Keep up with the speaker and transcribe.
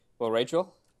Well,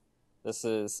 Rachel, this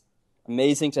is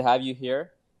amazing to have you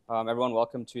here. Everyone,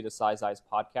 welcome to the Size Eyes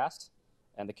podcast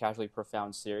and the Casually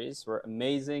Profound series. We're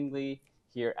amazingly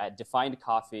here at Defined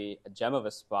Coffee, a gem of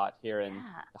a spot here in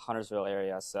the Huntersville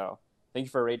area. So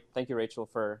thank you, Rachel,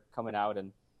 for coming out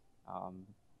and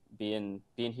being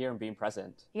here and being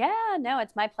present. Yeah, no,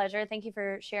 it's my pleasure. Thank you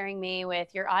for sharing me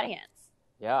with your audience.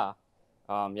 Yeah.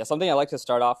 Something I like to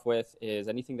start off with is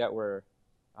anything that we're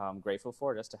grateful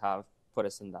for, just to have put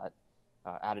us in that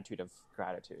attitude of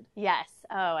gratitude. Yes.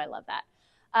 Oh, I love that.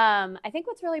 I think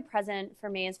what's really present for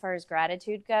me as far as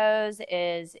gratitude goes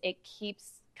is it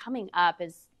keeps coming up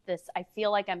is this, I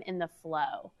feel like I'm in the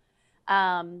flow.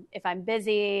 If I'm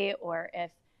busy or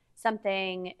if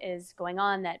something is going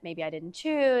on that maybe I didn't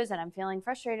choose and I'm feeling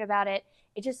frustrated about it,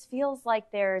 it just feels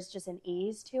like there's just an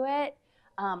ease to it.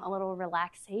 A little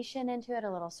relaxation into it,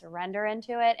 a little surrender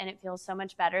into it, and it feels so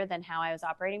much better than how I was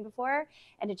operating before.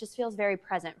 And it just feels very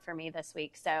present for me this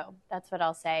week. So that's what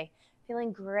I'll say.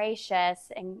 Feeling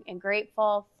gracious and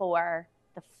grateful for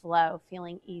the flow,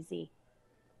 feeling easy.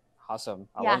 Awesome.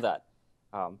 I love that.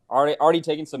 Already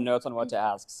taking some notes on what to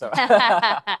ask. So,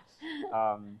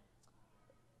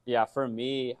 yeah, for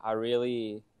me, I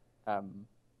really am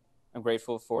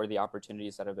grateful for the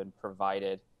opportunities that have been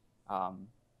provided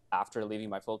after leaving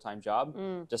my full-time job,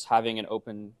 just having an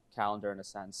open calendar in a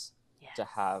sense to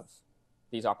have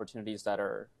these opportunities that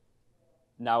are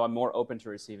now I'm more open to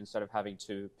receive instead of having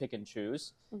to pick and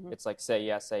choose. It's like say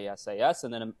yes, say yes, say yes,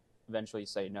 and then eventually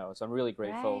say no. So I'm really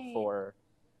grateful for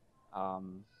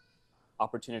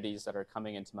opportunities that are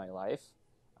coming into my life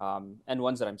and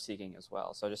ones that I'm seeking as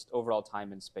well. So just overall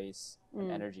time and space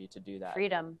and energy to do that.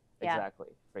 Freedom. Exactly.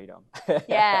 Freedom.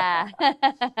 Yeah.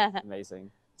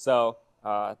 Amazing. So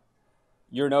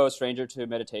you're no stranger to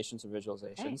meditations or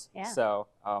visualizations. Right, yeah. So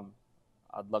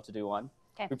I'd love to do one.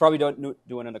 Okay. We probably don't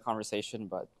do one in a conversation,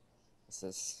 but this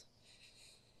is...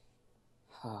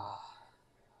 we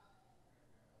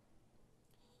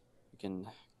can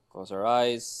close our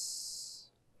eyes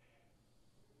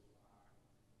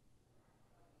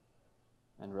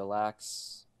and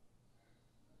relax.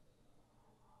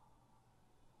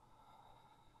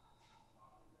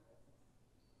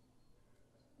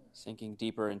 Sinking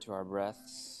deeper into our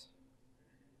breaths.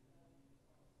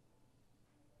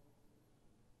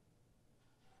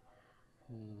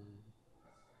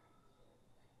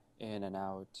 In and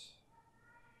out.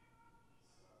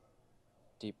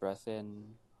 Deep breath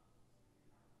in.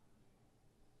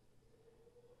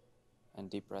 And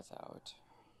deep breath out.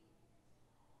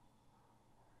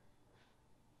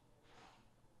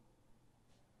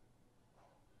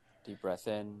 Deep breath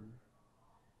in.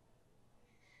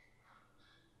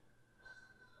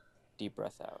 Deep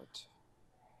breath out.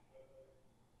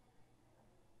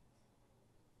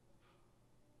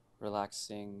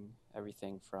 Relaxing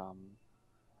everything from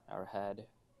our head,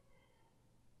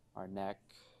 our neck,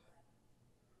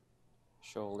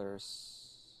 shoulders,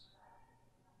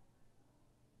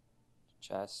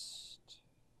 chest,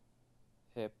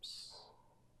 hips,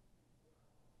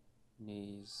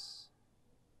 knees,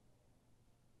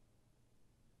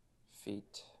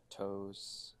 feet,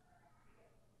 toes.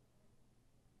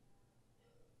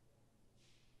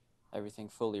 Everything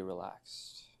fully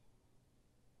relaxed,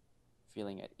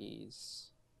 feeling at ease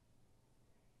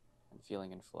and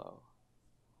feeling in flow.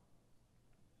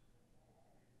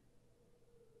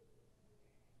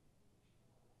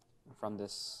 And from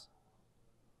this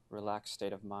relaxed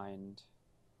state of mind,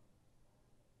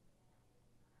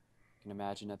 you can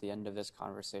imagine at the end of this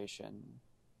conversation,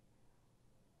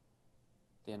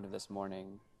 the end of this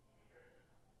morning,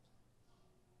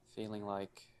 feeling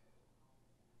like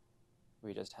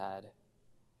we just had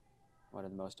one of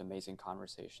the most amazing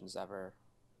conversations ever.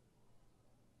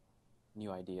 New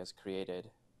ideas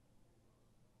created,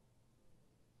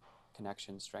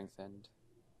 connections strengthened,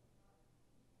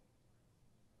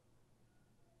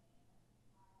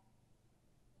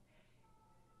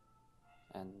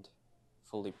 and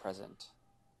fully present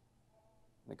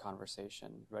in the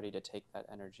conversation, ready to take that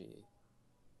energy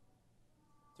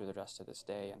through the rest of this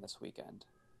day and this weekend.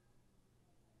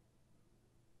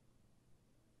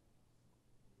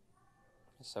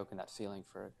 Just soak in that feeling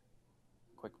for a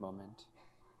quick moment.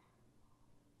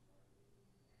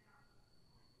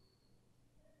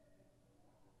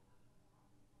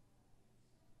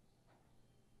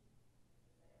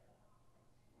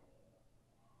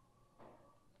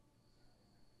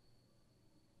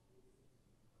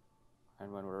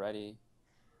 And when we're ready,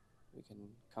 we can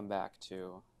come back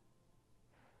to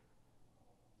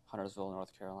Huntersville,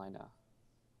 North Carolina,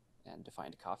 and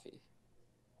Defined Coffee.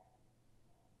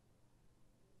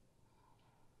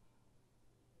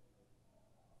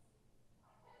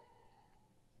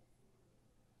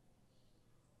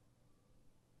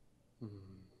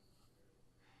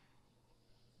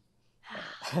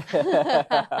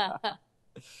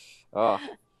 Oh,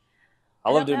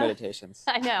 I love doing meditations.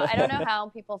 I know. I don't know how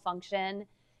people function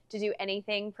to do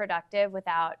anything productive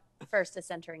without first a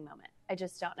centering moment. I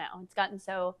just don't know. It's gotten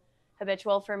so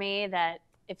habitual for me that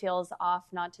it feels off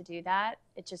not to do that.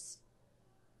 It just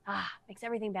makes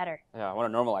everything better. Yeah, I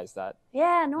want to normalize that.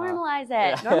 Yeah, normalize it.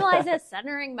 Yeah. Normalize a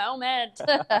centering moment.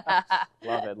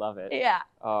 Love it. Yeah.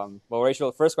 Well, Rachel,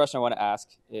 the first question I want to ask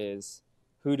is,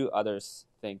 who do others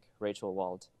think Rachel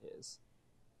Walt is?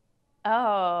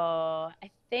 Oh, I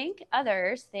think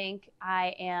others think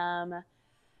I am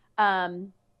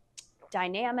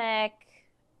dynamic,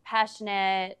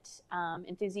 passionate,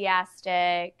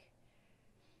 enthusiastic.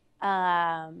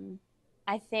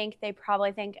 I think they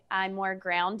probably think I'm more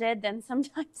grounded than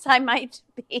sometimes I might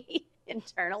be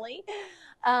internally,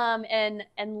 and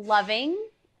loving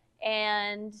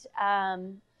and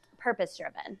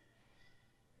purpose-driven.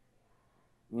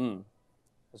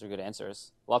 Those are good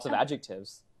answers. Lots of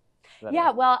adjectives.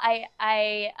 Yeah, well,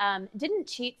 I didn't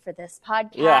cheat for this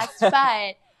podcast,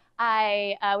 but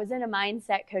I was in a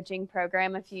mindset coaching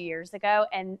program a few years ago,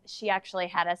 and she actually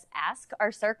had us ask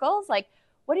our circles, like,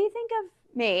 what do you think of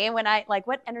me when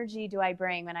what energy do I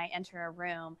bring when I enter a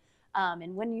room?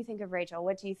 And when you think of Rachel,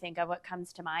 what do you think of? What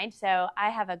comes to mind? So I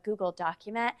have a Google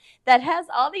document that has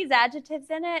all these adjectives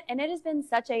in it, and it has been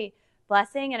such a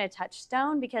blessing and a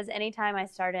touchstone, because anytime I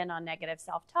start in on negative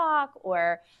self-talk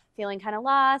or feeling kind of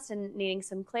lost and needing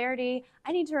some clarity,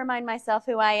 I need to remind myself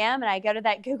who I am. And I go to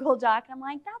that Google Doc and I'm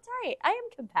like, that's right. I am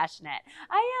compassionate.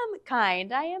 I am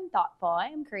kind. I am thoughtful. I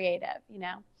am creative,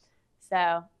 So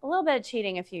a little bit of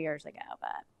cheating a few years ago,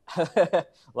 but.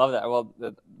 Love that. Well,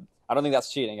 I don't think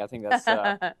that's cheating. I think that's,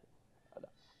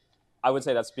 I would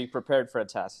say that's being prepared for a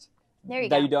test. There you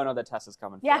go. That you don't know the test is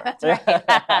coming. Yeah, that's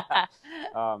right.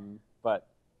 But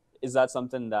is that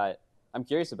something that, I'm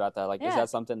curious about that. Is that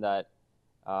something that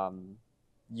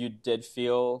you did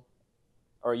feel,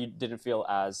 or you didn't feel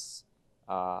as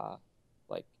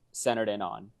centered in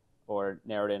on or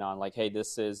narrowed in on, hey,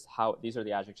 these are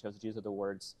the adjectives, these are the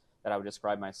words that I would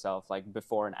describe myself,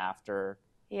 before and after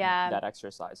that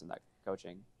exercise and that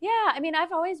coaching? Yeah, I mean,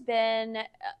 I've always been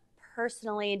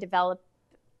personally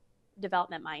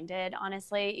development minded,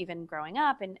 honestly, even growing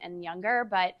up and younger,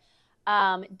 but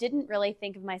didn't really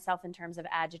think of myself in terms of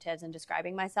adjectives and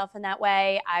describing myself in that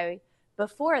way.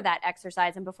 Before that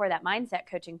exercise and before that mindset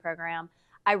coaching program,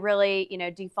 I really,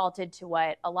 defaulted to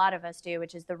what a lot of us do,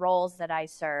 which is the roles that I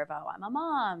serve. Oh, I'm a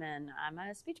mom and I'm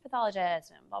a speech pathologist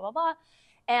and blah, blah, blah.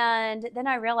 And then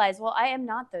I realized, well, I am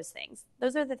not those things.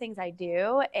 Those are the things I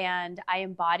do, and I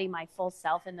embody my full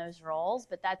self in those roles,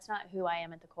 but that's not who I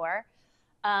am at the core.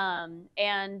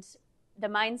 And the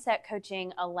mindset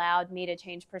coaching allowed me to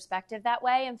change perspective that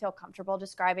way and feel comfortable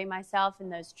describing myself in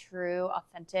those true,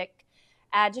 authentic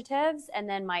adjectives. And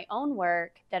then my own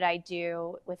work that I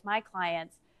do with my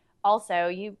clients, also,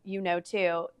 you know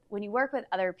too, when you work with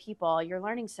other people, you're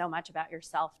learning so much about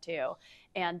yourself too.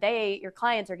 And your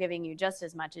clients are giving you just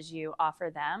as much as you offer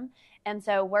them. And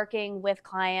so working with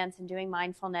clients and doing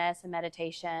mindfulness and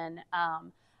meditation,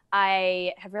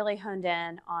 I have really honed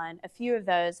in on a few of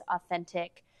those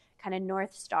authentic kind of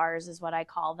North Stars is what I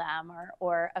call them,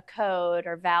 or a code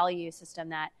or value system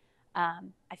that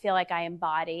I feel like I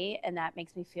embody, and that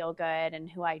makes me feel good and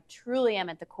who I truly am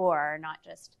at the core, not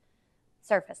just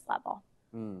surface level.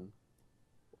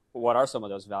 What are some of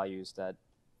those values and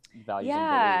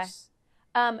beliefs?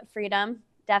 Freedom,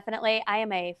 definitely. I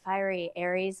am a fiery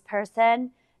Aries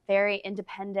person, very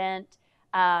independent,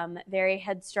 very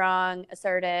headstrong,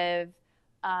 assertive,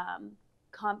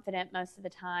 confident most of the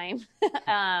time.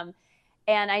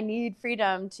 And I need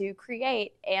freedom to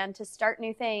create and to start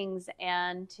new things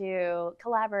and to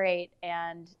collaborate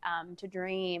and to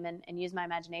dream and use my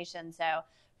imagination. So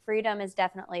freedom is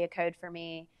definitely a code for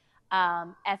me.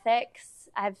 Ethics,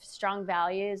 I have strong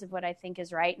values of what I think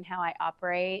is right and how I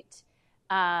operate.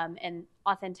 And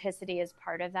authenticity is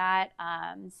part of that.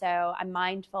 So I'm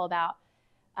mindful about,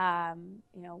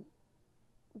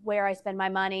 where I spend my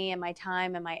money and my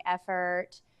time and my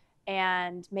effort,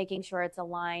 and making sure it's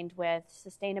aligned with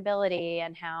sustainability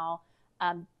and how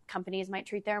companies might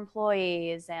treat their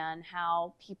employees and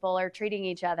how people are treating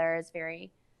each other is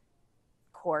very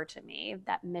core to me.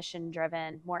 That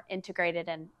mission-driven, more integrated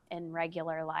in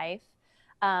regular life.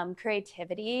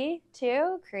 Creativity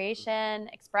too, creation,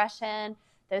 expression,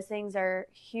 those things are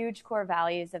huge core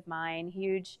values of mine,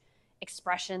 huge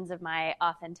expressions of my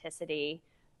authenticity.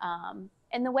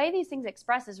 And the way these things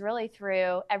express is really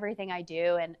through everything I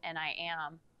do and I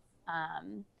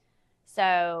am.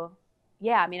 So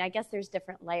yeah, I mean, I guess there's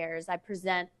different layers. I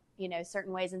present,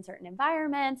 certain ways in certain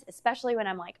environments, especially when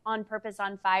I'm like on purpose,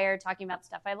 on fire, talking about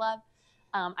stuff I love.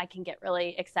 I can get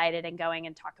really excited and going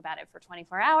and talk about it for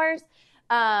 24 hours.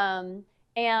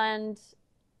 And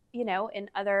in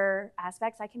other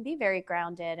aspects, I can be very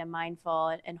grounded and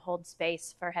mindful and hold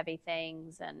space for heavy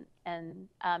things and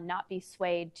not be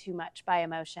swayed too much by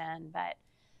emotion. But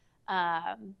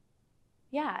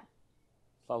yeah.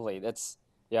 Lovely.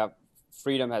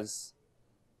 Freedom has,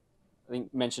 I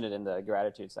think, mentioned it in the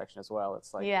gratitude section as well.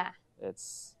 It's like,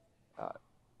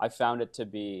 I found it to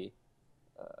be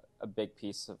a big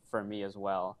piece for me as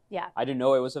well. Yeah. I didn't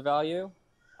know it was a value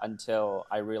until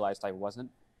I realized I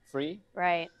wasn't free.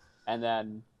 Right. And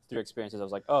then through experiences, I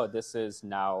was like, oh, this is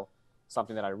now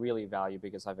something that I really value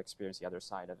because I've experienced the other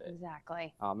side of it.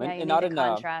 Exactly. And need not the in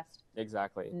contrast.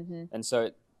 Exactly. Mm-hmm. And so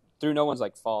through no one's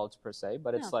like fault per se,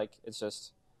 but it's like, it's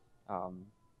just,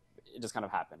 it just kind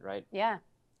of happened, right? Yeah.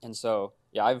 And so,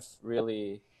 I've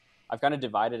kind of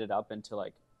divided it up into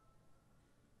like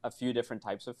a few different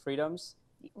types of freedoms.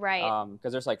 Right.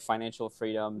 Because there's like financial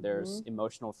freedom, there's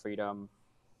emotional freedom,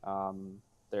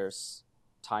 there's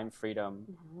time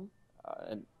freedom,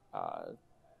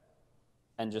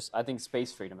 and just, I think,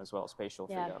 space freedom as well, spatial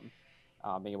freedom,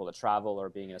 being able to travel or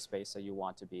being in a space that you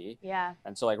want to be. Yeah.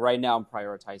 And so like right now I'm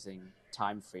prioritizing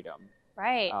time freedom.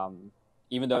 Right.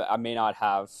 Even though I may not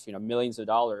have, millions of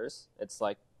dollars, it's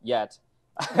like, yet.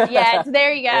 Yeah,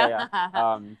 there you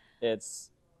go. It's,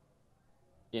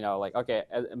 like, okay,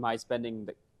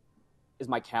 is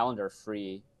my calendar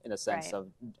free in a sense of,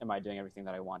 am I doing everything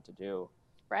that I want to do?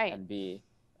 Right. And be,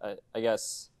 I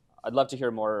guess, I'd love to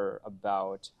hear more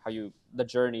about the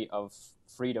journey of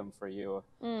freedom for you,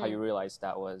 how you realized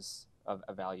that was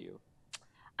a value.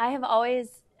 I have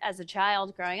always, as a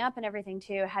child growing up and everything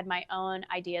too, had my own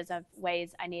ideas of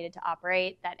ways I needed to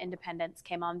operate. That independence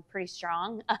came on pretty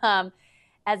strong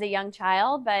as a young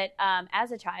child. But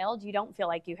as a child, you don't feel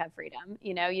like you have freedom.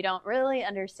 You don't really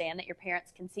understand that your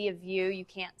parents can see a view you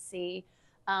can't see,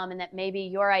 and that maybe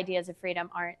your ideas of freedom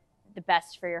aren't the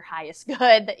best for your highest good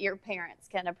that your parents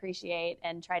can appreciate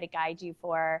and try to guide you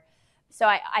for. So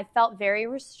I felt very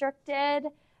restricted.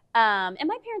 And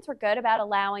my parents were good about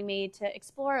allowing me to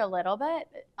explore a little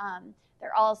bit.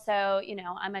 They're also,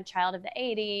 I'm a child of the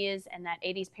 80s, and that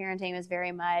 80s parenting was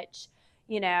very much,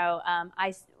 what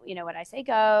I say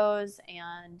goes,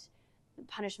 and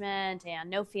punishment and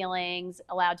no feelings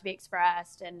allowed to be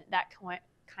expressed, and that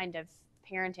kind of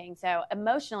parenting. So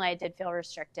emotionally, I did feel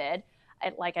restricted.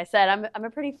 Like I said, I'm a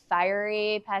pretty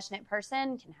fiery, passionate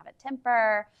person, can have a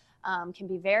temper, can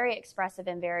be very expressive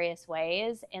in various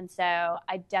ways. And so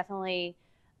I definitely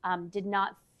did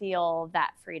not feel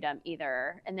that freedom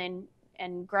either.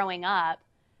 And growing up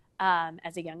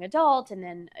as a young adult and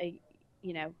then a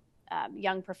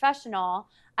young professional,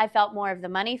 I felt more of the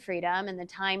money freedom and the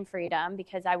time freedom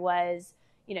because I was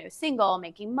single,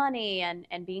 making money,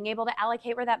 and being able to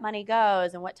allocate where that money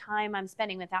goes and what time I'm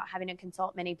spending without having to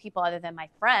consult many people other than my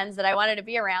friends that I wanted to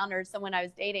be around or someone I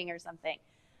was dating or something.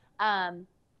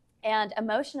 And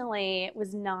emotionally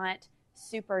was not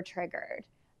super triggered.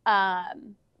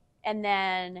 And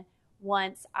then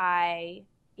once I,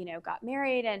 got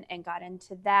married and got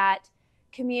into that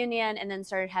communion and then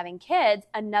started having kids,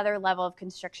 another level of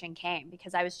constriction came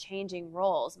because I was changing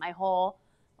roles. My whole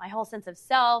sense of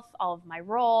self, all of my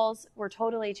roles were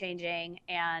totally changing.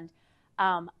 And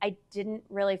I didn't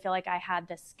really feel like I had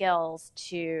the skills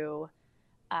to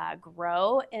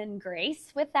grow in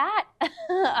grace with that.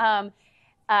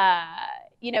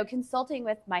 Consulting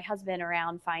with my husband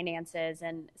around finances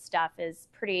and stuff is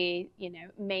pretty,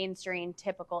 mainstream,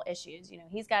 typical issues.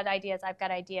 He's got ideas, I've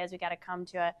got ideas. We got to come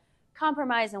to a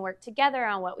compromise and work together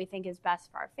on what we think is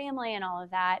best for our family and all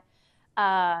of that.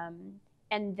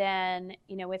 And then,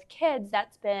 with kids,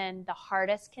 that's been the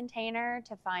hardest container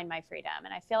to find my freedom.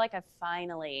 And I feel like I've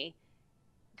finally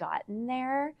gotten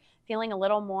there, feeling a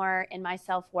little more in my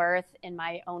self-worth, in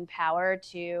my own power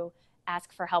to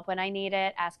ask for help when I need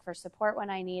it, ask for support when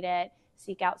I need it,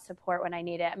 seek out support when I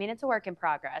need it. I mean, it's a work in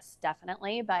progress,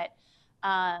 definitely. But,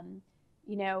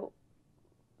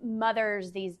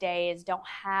 mothers these days don't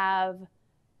have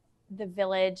the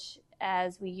village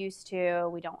as we used to.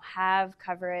 We don't have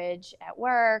coverage at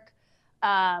work.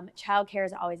 Childcare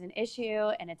is always an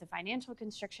issue, and it's a financial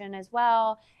constriction as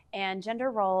well. And gender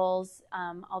roles,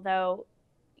 although,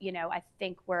 I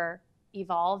think we're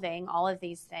evolving all of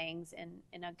these things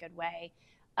in a good way,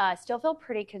 still feel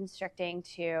pretty constricting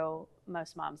to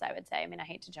most moms, I would say. I mean, I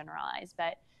hate to generalize,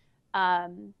 but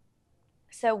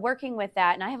so working with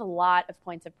that, and I have a lot of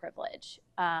points of privilege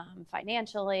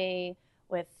financially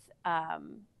with,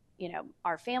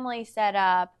 our family set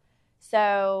up.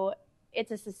 So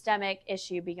it's a systemic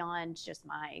issue beyond just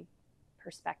my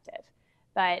perspective.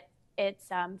 But it's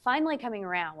finally coming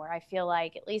around where I feel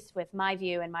like, at least with my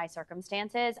view and my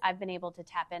circumstances, I've been able to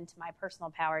tap into my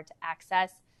personal power to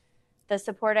access the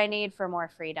support I need for more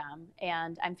freedom.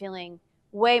 And I'm feeling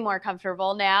way more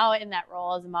comfortable now in that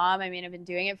role as a mom. I mean, I've been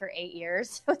doing it for 8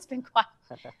 years, so it's been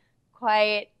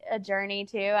quite a journey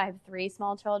too. I have 3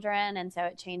 small children, and so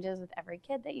it changes with every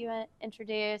kid that you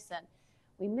introduce. And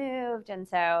we moved, and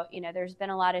so, you know, there's been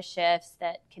a lot of shifts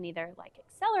that can either like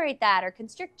accelerate that or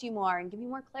constrict you more and give you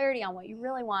more clarity on what you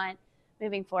really want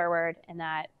moving forward in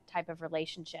that type of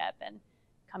relationship and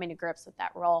coming to grips with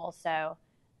that role. So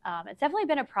it's definitely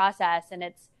been a process, and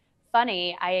it's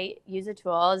funny. I use a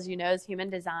tool, as you know, as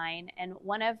human design, and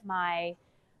one of my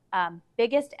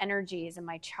biggest energies in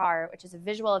my chart, which is a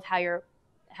visual of how your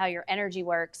energy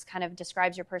works, kind of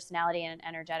describes your personality in an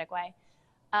energetic way,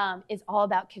 is all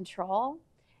about control.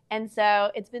 And so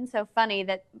it's been so funny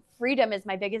that freedom is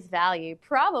my biggest value,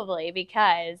 probably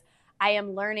because I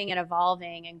am learning and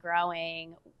evolving and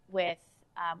growing with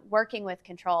working with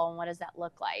control. And what does that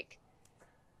look like?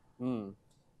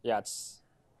 Yeah, it's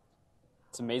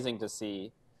amazing to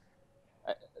see.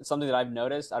 Something that I've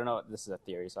noticed, I don't know, this is a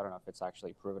theory, so I don't know if it's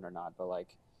actually proven or not, but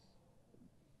like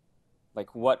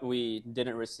what we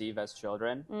didn't receive as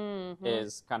children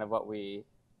is kind of what we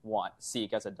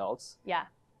seek as adults. Yeah.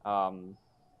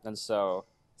 And so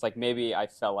it's like maybe I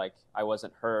felt like I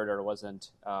wasn't heard or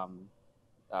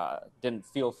didn't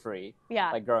feel free.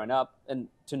 Yeah. Like growing up, and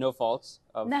to no faults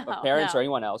of parents or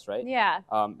anyone else, right? Yeah.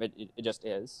 It just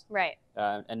is. Right.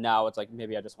 And now it's like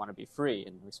maybe I just want to be free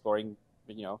and exploring,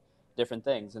 different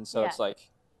things. And so it's like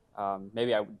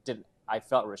maybe I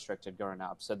felt restricted growing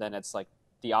up. So then it's like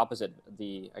the opposite,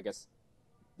 the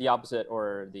opposite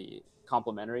or the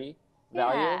complementary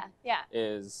value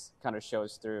is kind of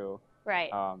shows through.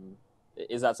 Right.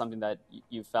 Is that something that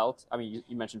you felt? I mean,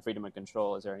 you mentioned freedom and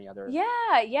control. Is there any other?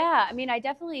 Yeah. I mean, I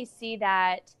definitely see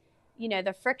that,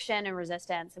 the friction and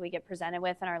resistance that we get presented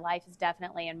with in our life is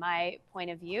definitely, in my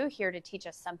point of view, here to teach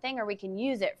us something, or we can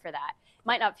use it for that. It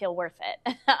might not feel worth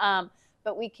it,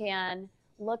 but we can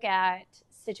look at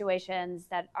situations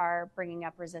that are bringing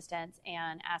up resistance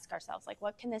and ask ourselves, like,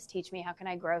 what can this teach me? How can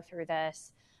I grow through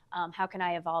this? How can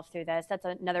I evolve through this? That's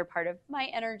another part of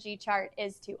my energy chart,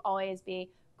 is to always be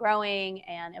growing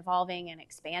and evolving and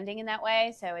expanding in that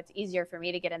way. So it's easier for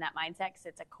me to get in that mindset because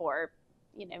it's a core,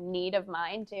 need of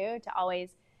mine too, to always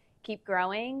keep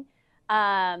growing.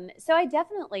 So I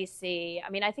definitely see,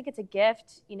 I think it's a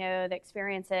gift, the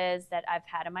experiences that I've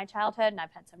had in my childhood, and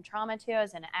I've had some trauma too. I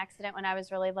was in an accident when I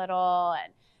was really little,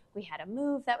 and we had a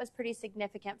move that was pretty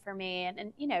significant for me,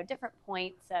 and different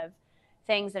points of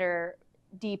things that are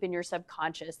deep in your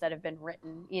subconscious that have been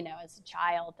written, as a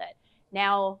child, that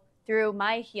now through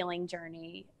my healing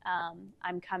journey,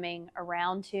 I'm coming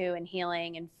around to and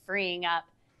healing and freeing up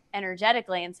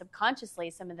energetically and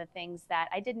subconsciously some of the things that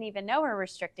I didn't even know were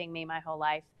restricting me my whole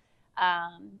life,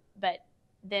 but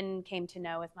then came to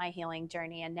know with my healing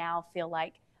journey, and now feel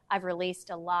like I've released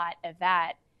a lot of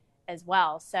that as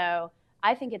well. So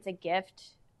I think it's a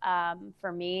gift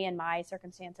for me, in my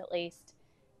circumstance at least,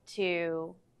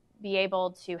 to be able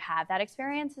to have that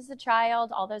experience as a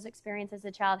child, all those experiences as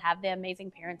a child, have the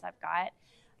amazing parents I've got,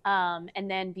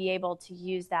 and then be able to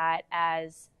use that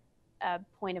as a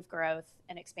point of growth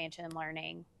and expansion and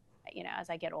learning, as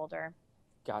I get older.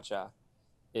 Gotcha.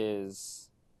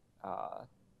 Is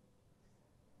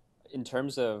in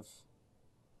terms of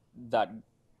that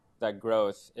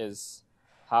growth, is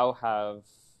how have,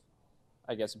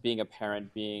 I guess, being a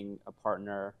parent, being a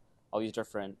partner, all these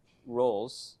different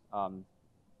roles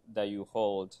that you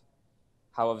hold,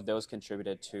 how have those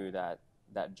contributed to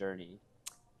that journey?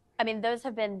 Those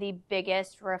have been the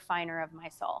biggest refiner of my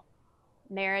soul.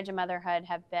 Marriage and motherhood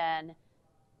have been,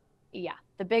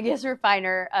 the biggest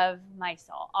refiner of my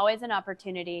soul. Always an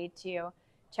opportunity to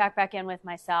check back in with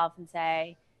myself and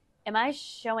say, am I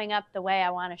showing up the way I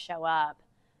want to show up?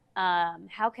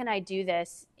 How can I do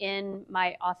this in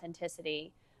my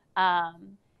authenticity?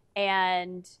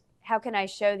 And how can I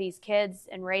show these kids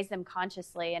and raise them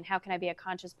consciously? And how can I be a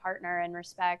conscious partner and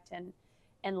respect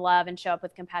and love, and show up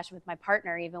with compassion with my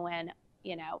partner, even when,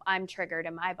 I'm triggered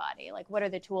in my body? Like, what are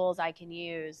the tools I can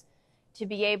use to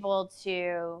be able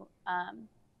to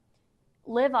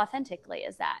live authentically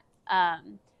as that?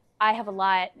 I have a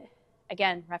lot,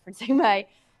 again, referencing my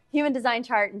human design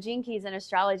chart and gene keys and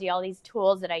astrology, all these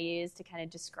tools that I use to kind of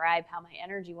describe how my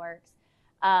energy works.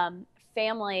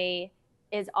 Family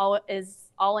is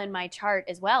all in my chart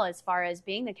as well, as far as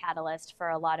being the catalyst for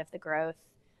a lot of the growth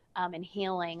and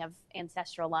healing of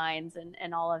ancestral lines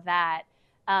and all of that.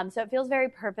 So it feels very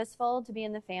purposeful to be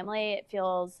in the family. It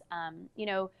feels,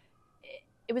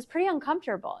 it was pretty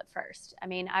uncomfortable at first. I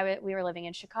mean, we were living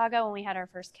in Chicago when we had our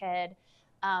first kid.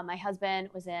 My husband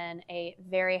was in a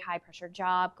very high pressure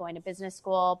job, going to business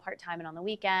school part-time and on the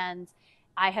weekends.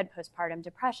 I had postpartum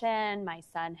depression. My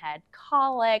son had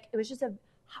colic. It was just a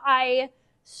high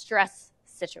stress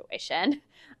situation.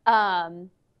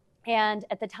 And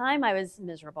at the time I was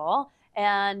miserable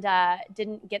and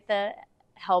didn't get the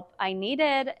help I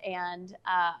needed, and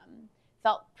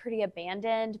felt pretty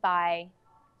abandoned by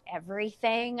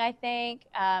everything, I think.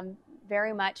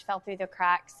 Very much fell through the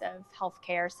cracks of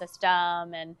healthcare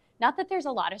system, and not that there's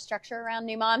a lot of structure around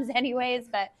new moms anyways,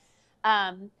 but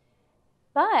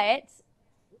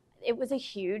it was a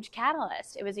huge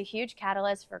catalyst. It was a huge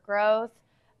catalyst for growth,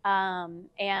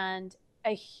 and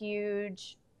a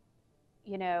huge,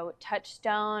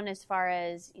 touchstone as far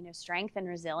as, strength and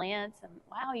resilience. And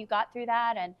wow, you got through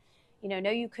that. And, no,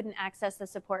 you couldn't access the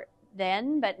support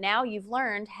then, but now you've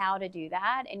learned how to do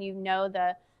that. And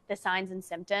the signs and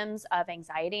symptoms of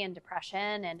anxiety and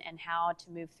depression, and how to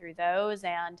move through those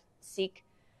and seek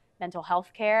mental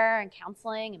health care and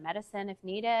counseling and medicine if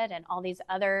needed, and all these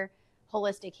other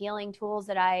holistic healing tools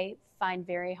that I find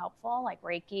very helpful, like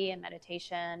Reiki and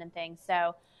meditation and things.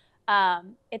 So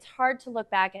it's hard to look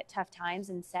back at tough times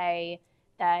and say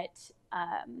that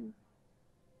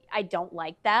I don't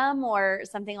like them or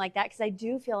something like that, because I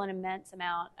do feel an immense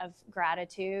amount of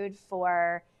gratitude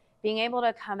for being able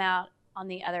to come out on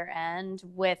the other end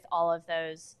with all of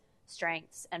those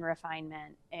strengths and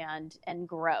refinement and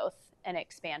growth and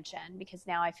expansion, because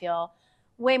now I feel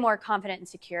way more confident and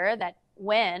secure that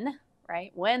when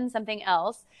something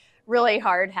else really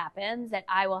hard happens, that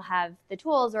I will have the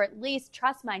tools, or at least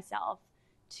trust myself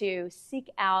to seek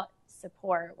out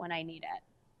support when I need it.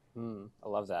 I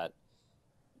love that.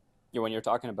 When you're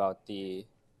talking about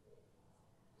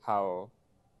how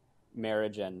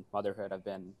marriage and motherhood have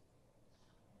been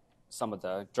some of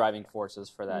the driving forces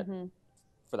for that,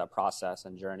 for that process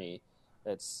and journey,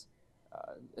 it's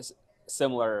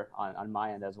similar on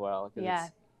my end as well. Yeah.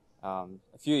 A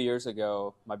few years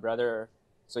ago, my brother,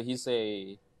 so he's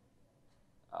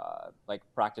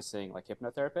practicing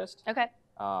hypnotherapist. Okay.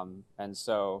 And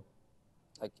so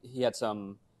he had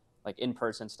some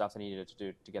in-person stuff that he needed to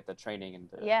do to get the training and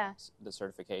the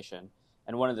certification.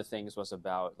 And one of the things was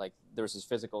about there was his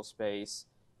physical space,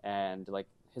 and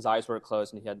his eyes were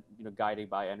closed, and he had guided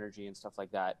by energy and stuff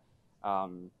like that.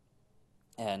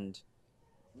 And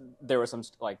there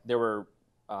were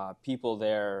people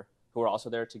there who were also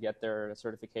there to get their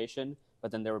certification,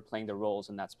 but then they were playing the roles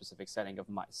in that specific setting of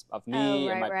me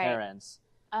and my parents.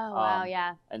 Oh, wow,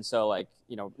 yeah. And so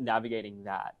navigating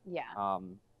that. Yeah.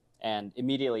 And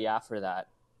immediately after that,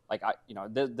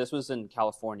 this was in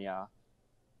California.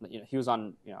 He was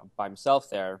on by himself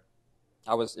there.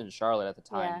 I was in Charlotte at the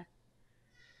time. Yeah.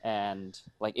 And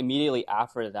immediately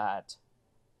after that,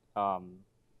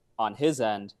 on his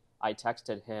end, I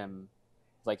texted him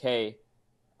hey,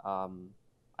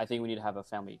 I think we need to have a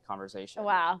family conversation.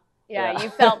 Wow. Yeah. You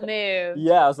felt moved.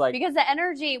 Yeah, I was because the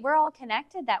energy, we're all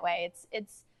connected that way.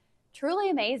 It's truly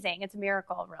amazing. It's a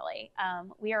miracle, really.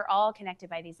 We are all connected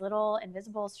by these little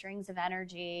invisible strings of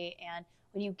energy. And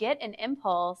when you get an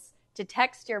impulse to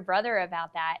text your brother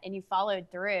about that and you followed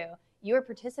through, you are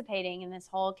participating in this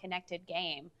whole connected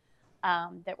game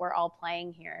that we're all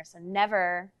playing here. So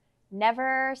never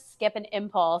skip an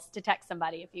impulse to text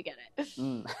somebody if you get it.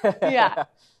 Yeah.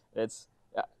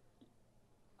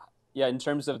 Yeah, in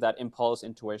terms of that impulse,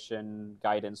 intuition,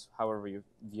 guidance, however you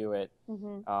view it,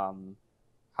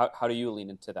 how do you lean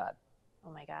into that?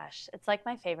 Oh my gosh, it's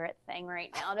my favorite thing right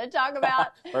now to talk about.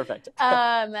 Perfect.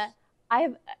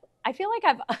 I feel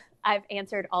like I've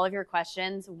answered all of your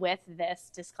questions with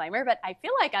this disclaimer, but I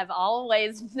feel like I've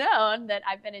always known that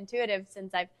I've been intuitive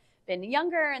since I've been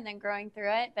younger and then growing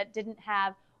through it, but didn't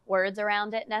have words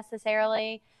around it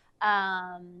necessarily.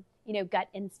 Gut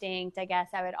instinct, I guess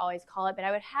I would always call it, but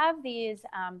I would have these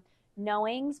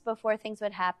knowings before things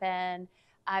would happen.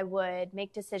 I would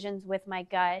make decisions with my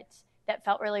gut that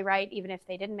felt really right, even if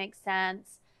they didn't make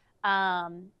sense.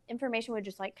 Information would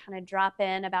just kind of drop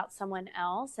in about someone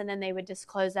else, and then they would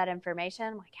disclose that information.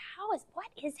 I'm like, what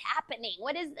is happening?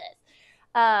 What is this?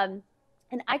 And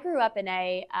I grew up in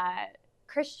a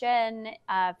Christian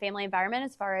family environment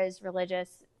as far as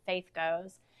religious faith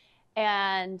goes,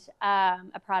 and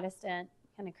a Protestant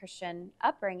kind of Christian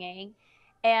upbringing.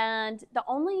 And the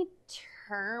only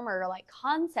term or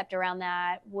concept around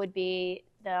that would be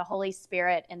the Holy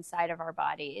Spirit inside of our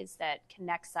bodies that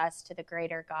connects us to the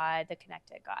greater God, the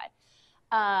connected God.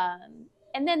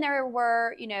 And then there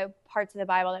were, parts of the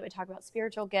Bible that would talk about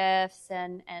spiritual gifts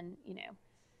and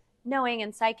knowing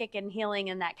and psychic and healing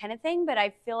and that kind of thing. But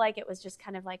I feel like it was just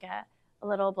kind of like a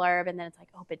little blurb. And then it's like,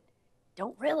 oh, but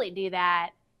don't really do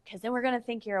that, because then we're going to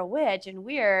think you're a witch and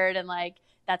weird and like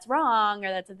that's wrong or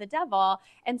that's of the devil.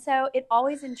 And so it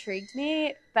always intrigued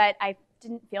me, but I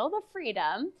didn't feel the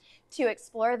freedom to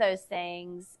explore those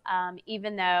things,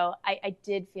 even though I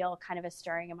did feel kind of a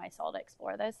stirring in my soul to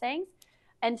explore those things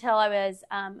until I was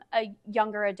a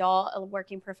younger adult, a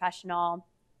working professional,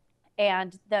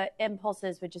 and the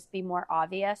impulses would just be more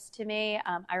obvious to me.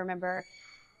 I remember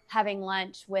having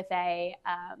lunch with a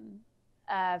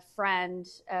friend,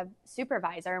 a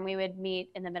supervisor, and we would meet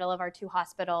in the middle of our two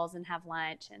hospitals and have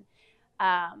lunch. And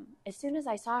as soon as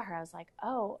I saw her, I was like,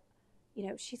 oh, you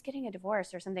know, she's getting a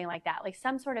divorce or something like that, like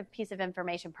some sort of piece of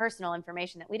information, personal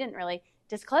information that we didn't really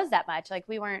disclose that much. Like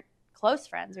we weren't close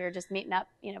friends. We were just meeting up,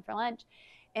 you know, for lunch.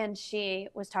 And she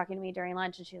was talking to me during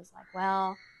lunch and she was like,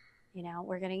 well, you know,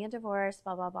 we're getting a divorce,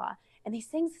 blah, blah, blah. And these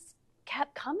things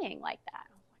kept coming like that.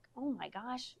 I'm like, oh my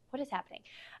gosh, what is happening?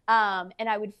 And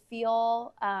I would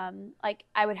feel like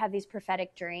I would have these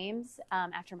prophetic dreams.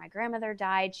 After my grandmother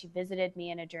died, she visited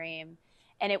me in a dream.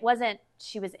 And it wasn't,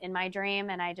 she was in my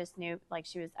dream and I just knew like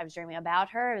I was dreaming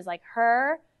about her. It was like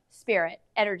her spirit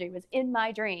energy was in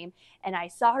my dream. And I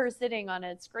saw her sitting on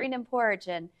a screened in porch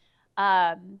and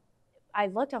I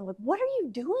looked, I'm like, what are you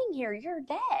doing here? You're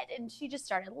dead. And she just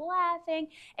started laughing.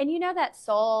 And you know that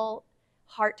soul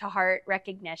heart to heart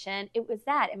recognition? It was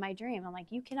that in my dream. I'm like,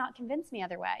 you cannot convince me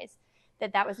otherwise,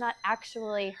 that was not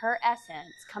actually her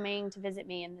essence coming to visit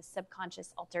me in this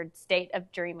subconscious altered state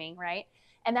of dreaming, right?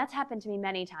 And that's happened to me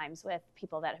many times with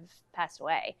people that have passed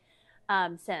away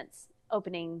since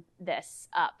opening this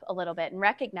up a little bit and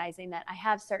recognizing that I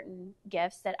have certain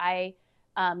gifts that I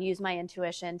use my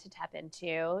intuition to tap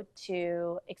into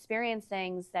to experience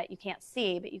things that you can't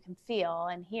see, but you can feel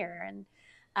and hear.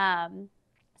 And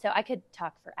so I could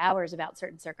talk for hours about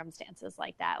certain circumstances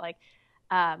like that. Like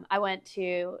I went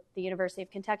to the University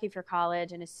of Kentucky for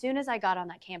college, and as soon as I got on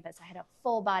that campus, I had a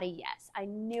full body yes. I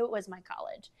knew it was my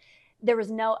college. There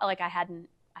was no, like I hadn't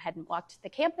walked the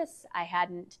campus. I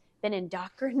hadn't been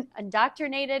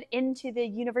indoctrinated into the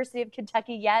University of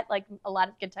Kentucky yet, like a lot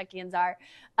of Kentuckians are.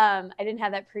 I didn't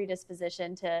have that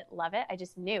predisposition to love it. I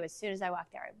just knew as soon as I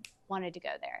walked there, I wanted to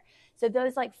go there. So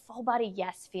those like full body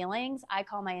yes feelings, I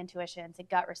call my intuition. It's a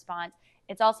gut response.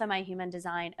 It's also my human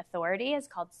design authority. It's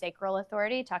called sacral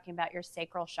authority, talking about your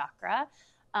sacral chakra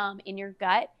in your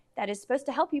gut. That is supposed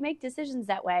to help you make decisions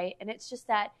that way. And it's just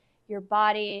that your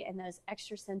body and those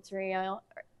extrasensory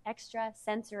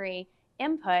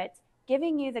inputs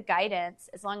giving you the guidance,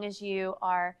 as long as you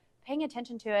are paying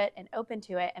attention to it and open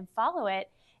to it and follow it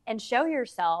and show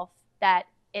yourself that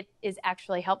it is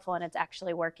actually helpful and it's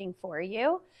actually working for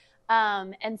you.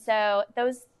 And so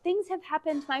those things have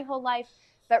happened my whole life,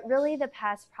 but really the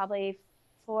past probably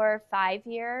 4 or 5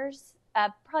 years,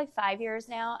 probably 5 years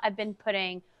now, I've been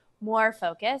putting more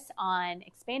focus on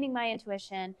expanding my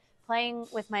intuition, playing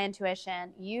with my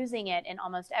intuition, using it in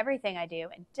almost everything I do,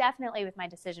 and definitely with my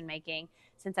decision making.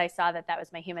 Since I saw that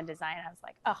was my human design, I was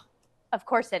like, oh, of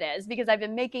course it is, because I've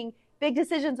been making big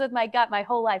decisions with my gut my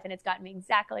whole life, and it's gotten me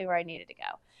exactly where I needed to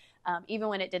go, even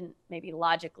when it didn't maybe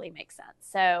logically make sense.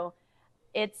 So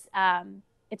it's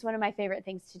one of my favorite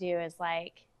things to do is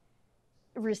like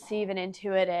receive an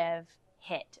intuitive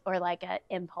hit or like an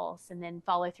impulse and then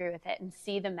follow through with it and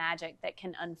see the magic that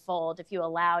can unfold if you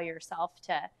allow yourself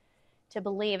to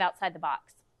believe outside the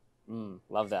box.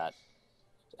 Love that.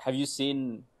 Have you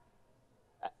seen,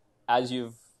 as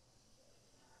you've,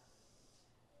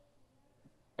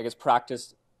 I guess,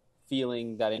 practiced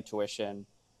feeling that intuition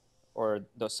or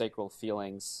those sacral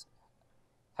feelings,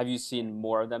 have you seen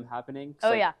more of them happening?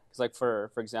 Oh, yeah. Because like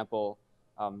for example,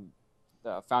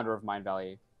 the founder of Mind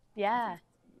Valley, yeah,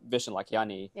 Vishen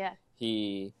Lakhiani, yeah,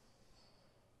 he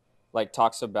like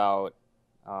talks about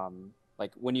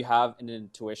like when you have an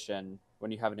intuition,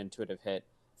 when you have an intuitive hit,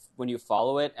 when you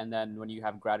follow it, and then when you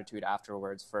have gratitude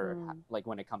afterwards for like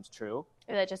when it comes true.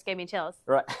 Ooh, that just gave me chills.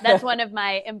 Right. That's one of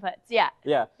my inputs. Yeah.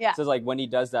 Yeah. Yeah. So like when he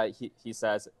does that, he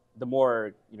says the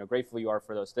more grateful you are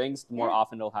for those things, the more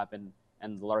often it'll happen,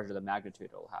 and the larger the magnitude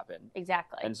it'll happen.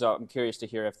 Exactly. And so I'm curious to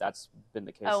hear if that's been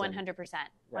the case. Oh, 100%.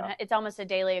 Yeah. It's almost a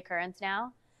daily occurrence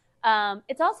now.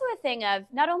 It's also a thing of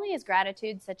not only is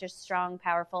gratitude such a strong,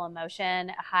 powerful emotion,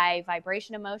 a high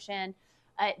vibration emotion,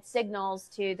 it signals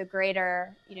to the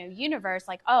greater, universe,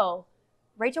 like, oh,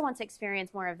 Rachel wants to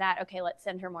experience more of that. Okay, let's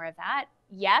send her more of that.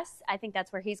 Yes, I think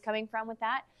that's where he's coming from with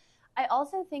that. I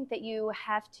also think that you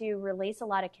have to release a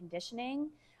lot of conditioning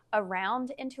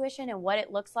around intuition and what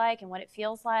it looks like and what it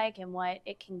feels like and what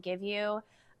it can give you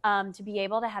to be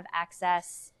able to have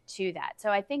access to that. So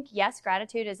I think, yes,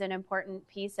 gratitude is an important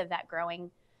piece of that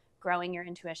growing your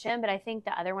intuition, but I think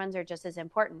the other ones are just as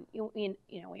important. We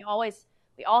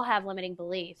all have limiting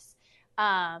beliefs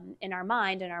in our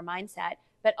mind and our mindset,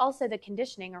 but also the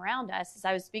conditioning around us. As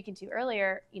I was speaking to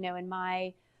earlier, in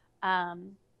my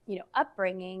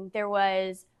upbringing, there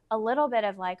was a little bit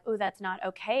of like, oh, that's not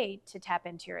okay to tap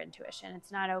into your intuition.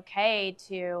 It's not okay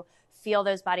to feel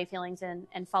those body feelings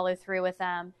and follow through with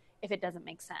them if it doesn't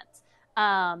make sense.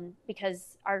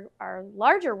 Because our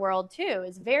larger world too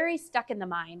is very stuck in the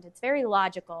mind. It's very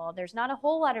logical. There's not a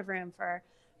whole lot of room for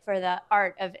the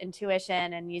art of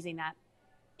intuition and using that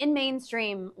in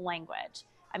mainstream language.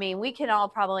 I mean, we can all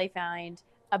probably find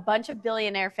a bunch of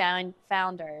billionaire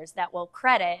founders that will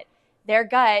credit their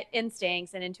gut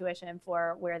instincts and intuition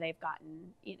for where they've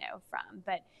gotten, from.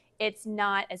 But it's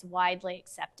not as widely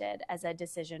accepted as a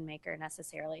decision maker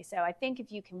necessarily. So I think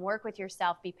if you can work with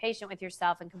yourself, be patient with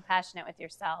yourself and compassionate with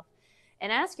yourself,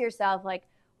 and ask yourself, like,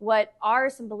 what are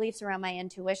some beliefs around my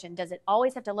intuition? Does it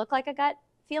always have to look like a gut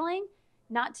feeling?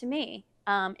 Not to me.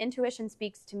 Intuition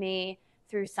speaks to me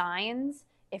through signs.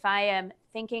 If I am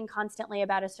thinking constantly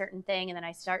about a certain thing and then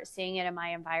I start seeing it in my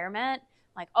environment,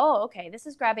 like, oh, okay, this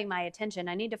is grabbing my attention.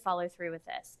 I need to follow through with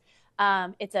this.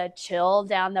 It's a chill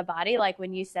down the body. Like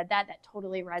when you said that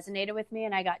totally resonated with me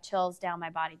and I got chills down my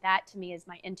body. That to me is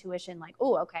my intuition. Like,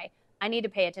 oh, okay, I need to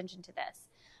pay attention to this.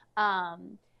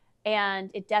 And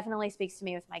it definitely speaks to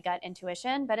me with my gut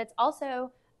intuition, but it's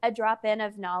also a drop in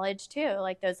of knowledge too.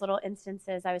 Like those little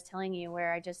instances I was telling you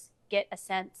where I just get a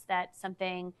sense that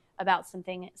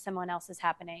someone else is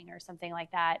happening or something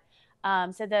like that.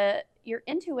 So your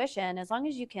intuition, as long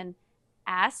as you can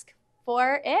ask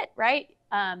for it, right?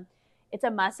 It's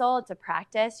a muscle, it's a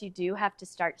practice. You do have to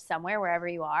start somewhere, wherever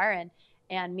you are,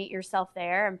 and meet yourself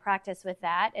there and practice with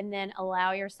that. And then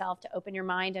allow yourself to open your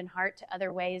mind and heart to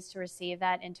other ways to receive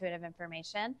that intuitive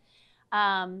information.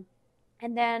 And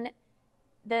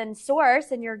then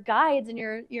source and your guides and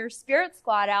your spirit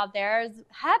squad out there is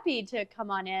happy to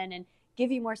come on in and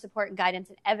give you more support and guidance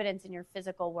and evidence in your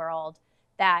physical world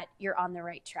that you're on the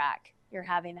right track. You're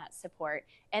having that support.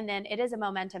 And then it is a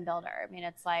momentum builder. I mean,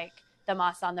 it's like the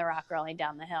moss on the rock rolling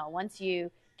down the hill. Once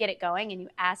you get it going and you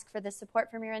ask for the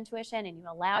support from your intuition and you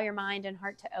allow your mind and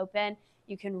heart to open,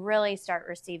 you can really start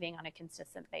receiving on a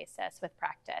consistent basis with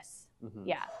practice. Mm-hmm.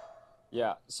 Yeah.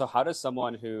 Yeah. So how does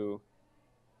someone who,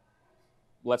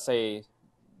 let's say,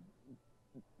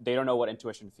 they don't know what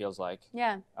intuition feels like.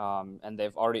 Yeah. And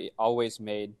they've always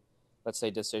made, let's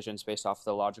say, decisions based off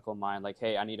the logical mind, like,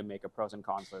 hey, I need to make a pros and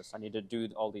cons list. I need to do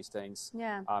all these things.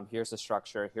 Yeah. Here's the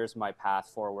structure. Here's my path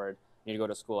forward. I need to go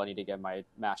to school. I need to get my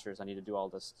master's. I need to do all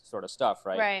this sort of stuff,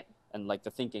 right? Right. And like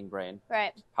the thinking brain.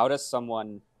 Right. How does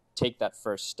someone take that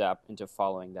first step into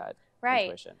following that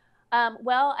intuition?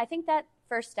 Well, I think that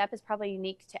first step is probably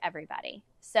unique to everybody.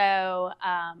 So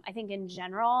I think in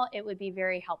general, it would be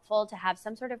very helpful to have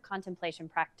some sort of contemplation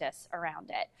practice around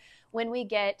it. When we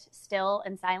get still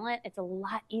and silent, it's a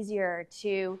lot easier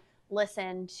to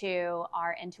listen to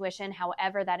our intuition,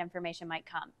 however that information might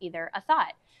come, either a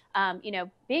thought.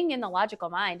 Being in the logical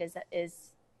mind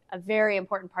is a very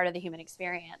important part of the human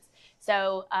experience.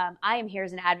 So I am here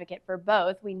as an advocate for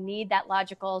both. We need that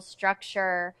logical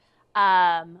structure.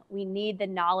 We need the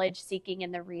knowledge seeking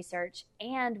and the research,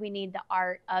 and we need the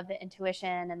art of the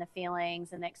intuition and the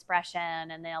feelings and the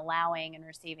expression and the allowing and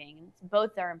receiving.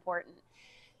 Both are important.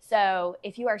 So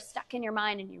if you are stuck in your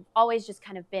mind and you've always just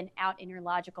kind of been out in your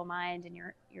logical mind and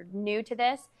you're new to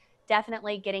this,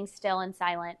 definitely getting still and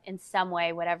silent in some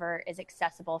way, whatever is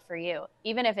accessible for you.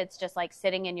 Even if it's just like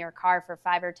sitting in your car for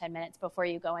 5 or 10 minutes before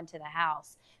you go into the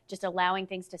house, just allowing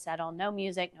things to settle, no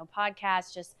music, no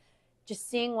podcast, just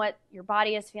seeing what your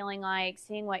body is feeling like,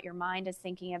 seeing what your mind is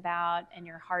thinking about and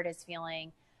your heart is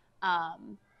feeling.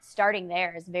 Starting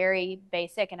there is very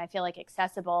basic and I feel like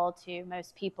accessible to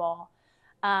most people.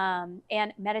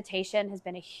 And meditation has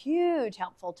been a huge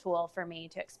helpful tool for me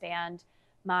to expand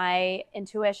my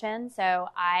intuition. So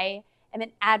I am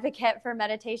an advocate for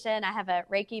meditation. I have a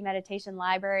Reiki meditation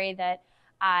library that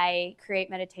I create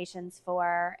meditations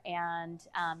for, and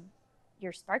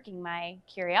you're sparking my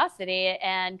curiosity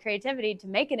and creativity to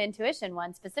make an intuition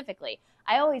one specifically.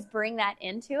 I always bring that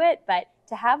into it, but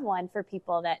to have one for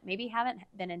people that maybe haven't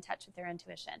been in touch with their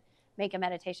intuition, make a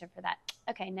meditation for that.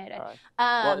 Okay, noted. Right.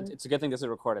 Well, it's a good thing this is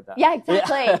recorded then. Yeah,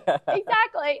 exactly.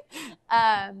 Exactly.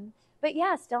 But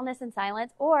yeah, stillness and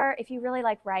silence. Or if you really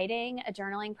like writing, a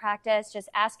journaling practice, just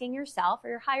asking yourself or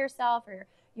your higher self or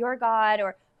your God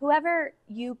or whoever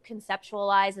you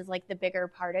conceptualize as like the bigger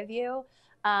part of you,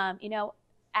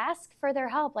 ask for their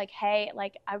help. Like, hey,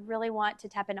 like I really want to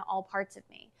tap into all parts of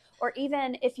me. Or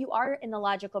even if you are in the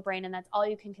logical brain and that's all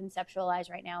you can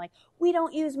conceptualize right now, like we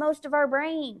don't use most of our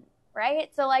brain, right?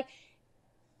 So like,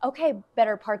 okay,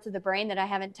 better parts of the brain that I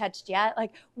haven't touched yet.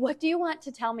 Like, what do you want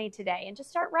to tell me today? And just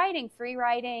start writing, free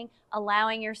writing,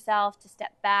 allowing yourself to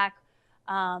step back,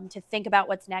 to think about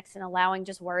what's next and allowing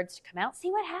just words to come out.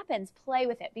 See what happens. Play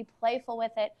with it. Be playful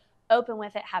with it, open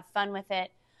with it, have fun with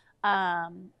it.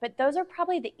 But those are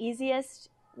probably the easiest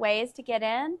ways to get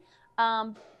in.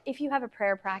 If you have a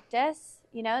prayer practice,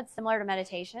 it's similar to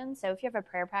meditation. So if you have a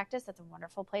prayer practice, that's a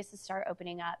wonderful place to start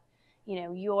opening up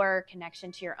your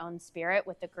connection to your own spirit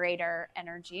with the greater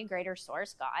energy, greater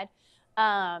source, God.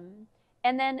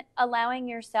 And then allowing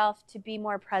yourself to be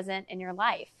more present in your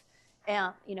life.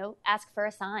 And, ask for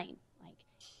a sign. Like,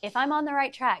 if I'm on the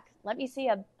right track, let me see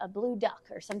a blue duck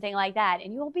or something like that.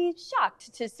 And you will be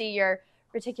shocked to see your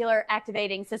reticular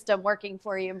activating system working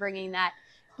for you and bringing that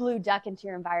blue duck into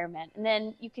your environment. And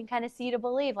then you can kind of see to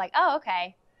believe, like, oh,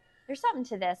 okay, there's something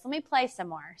to this. Let me play some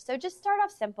more. So just start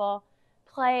off simple.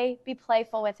 Play, be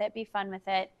playful with it, be fun with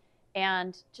it,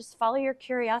 and just follow your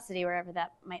curiosity wherever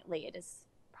that might lead is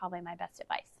probably my best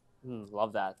advice.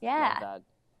 Love that. Yeah. Love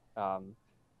that.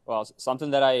 Well,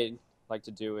 something that I like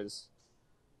to do is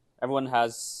everyone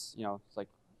has,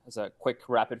 has a quick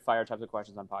rapid fire types of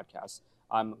questions on podcasts.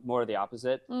 I'm more the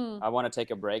opposite. I want to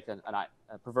take a break and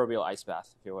a proverbial ice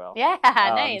bath, if you will. Yeah,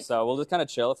 nice. So we'll just kind of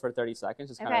chill for 30 seconds,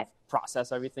 just kind of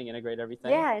process everything, integrate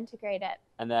everything. Yeah, integrate it.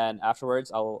 And then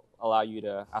afterwards, I'll allow you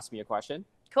to ask me a question.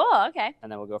 Cool, okay.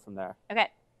 And then we'll go from there. Okay.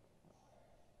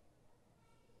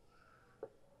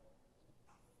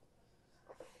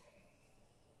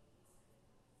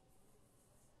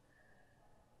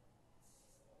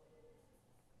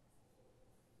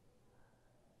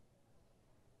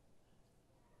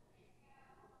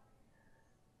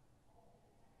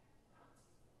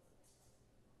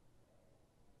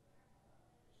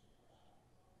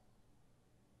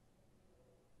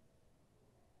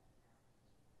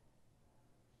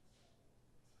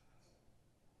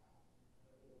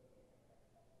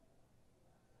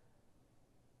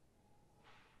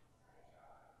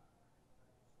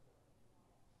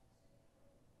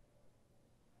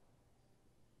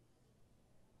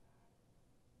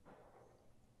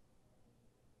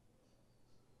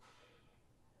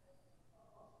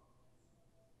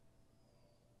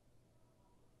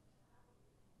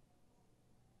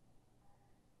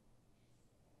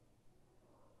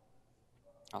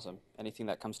 Awesome. Anything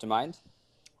that comes to mind?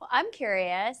 Well, I'm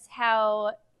curious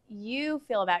how you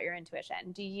feel about your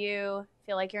intuition. Do you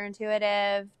feel like you're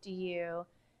intuitive? Do you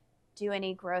do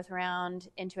any growth around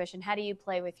intuition? How do you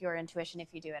play with your intuition if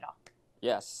you do at all?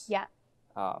 Yes. Yeah.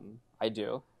 I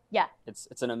do. Yeah.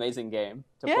 It's an amazing game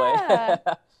to play.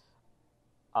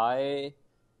 I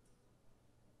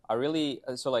really,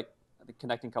 so like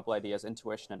connecting a couple ideas,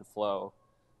 intuition and flow.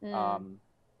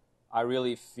 I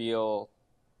really feel,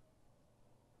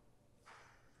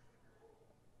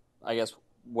 I guess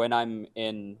when I'm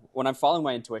following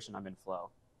my intuition, I'm in flow.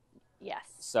 Yes.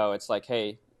 So it's like,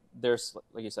 hey, there's,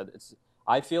 like you said,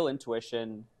 I feel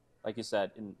intuition, like you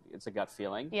said, it's a gut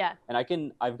feeling. Yeah. And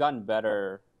I've gotten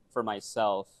better for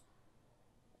myself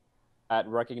at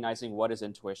recognizing what is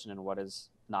intuition and what is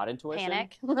not intuition.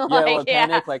 Panic.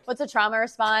 Panic. Like, what's a trauma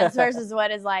response versus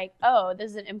what is like, oh, this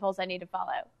is an impulse I need to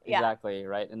follow. Yeah. Exactly.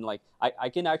 Right. And like,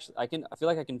 I feel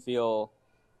like I can feel,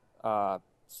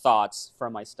 thoughts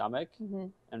from my stomach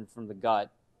and from the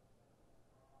gut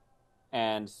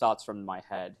and thoughts from my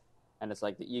head. And it's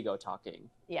like the ego talking.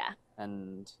 Yeah.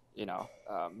 And,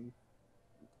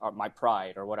 or my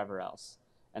pride or whatever else.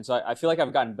 And so I feel like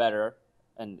I've gotten better,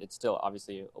 and it's still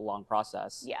obviously a long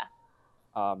process. Yeah.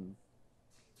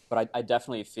 But I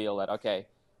definitely feel that, okay,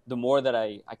 the more that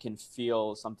I can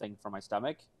feel something from my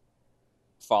stomach,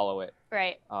 follow it.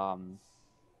 Right.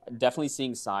 Definitely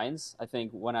seeing signs. I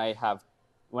think when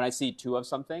I see two of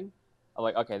something, I'm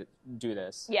like, okay, do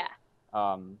this. Yeah.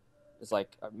 It's like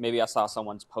maybe I saw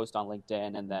someone's post on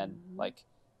LinkedIn, and then like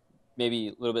maybe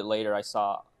a little bit later I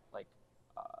saw like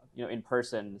in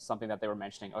person something that they were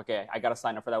mentioning. Okay, I got to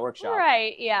sign up for that workshop.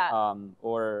 Right. Yeah.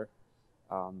 Or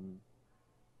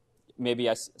maybe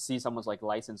I see someone's like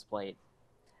license plate,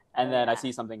 and then I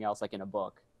see something else like in a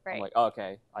book. Right. I'm like, oh,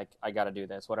 okay, like I got to do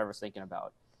this. Whatever I was thinking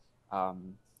about.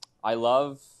 I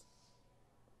love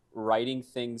writing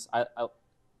things.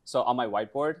 So on my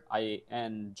whiteboard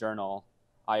and journal,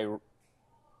 I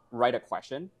write a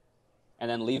question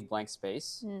and then leave blank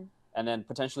space and then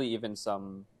potentially even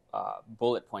some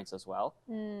bullet points as well,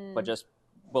 but just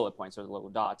bullet points or little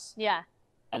dots. Yeah.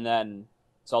 And then,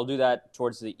 so I'll do that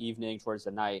towards the evening, towards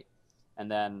the night,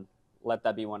 and then let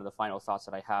that be one of the final thoughts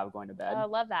that I have going to bed. Oh, I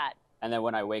love that. And then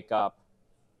when I wake up,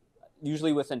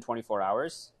 usually within 24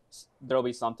 hours, there'll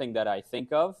be something that I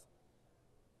think of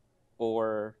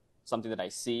or something that I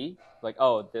see, like,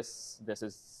 oh, this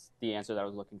is the answer that I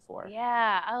was looking for.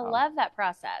 Yeah, I love that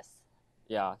process.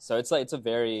 Yeah, so it's like, it's a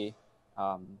very,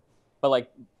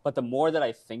 but the more that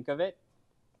I think of it,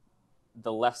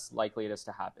 the less likely it is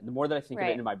to happen. The more that I think of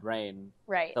it in my brain,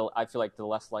 I feel like the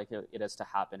less likely it is to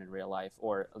happen in real life,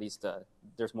 or at least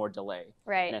there's more delay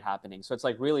in it happening. So it's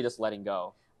like really just letting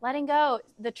go. Letting go.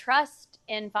 The trust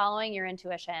in following your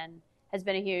intuition has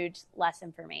been a huge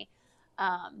lesson for me.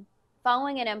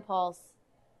 Following an impulse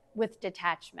with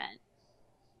detachment,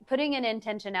 putting an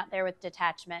intention out there with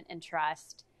detachment and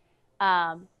trust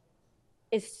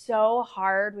is so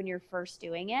hard when you're first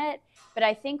doing it. But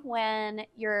I think when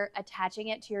you're attaching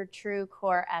it to your true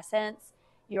core essence,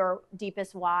 your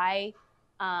deepest why,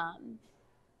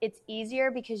 it's easier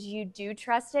because you do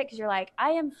trust it, because you're like,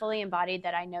 I am fully embodied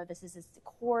that I know this is a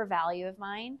core value of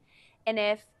mine. And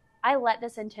if I let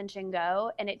this intention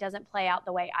go and it doesn't play out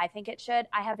the way I think it should,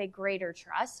 I have a greater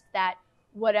trust that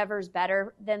whatever's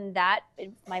better than that,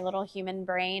 my little human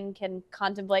brain can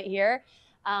contemplate here,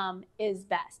 is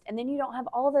best. And then you don't have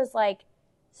all those like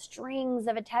strings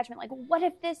of attachment. Like, what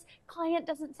if this client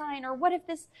doesn't sign, or what if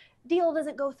this deal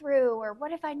doesn't go through, or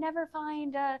what if I never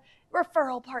find a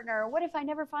referral partner, or what if I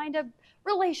never find a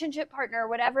relationship partner,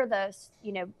 whatever the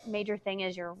major thing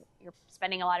is you're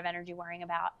spending a lot of energy worrying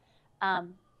about.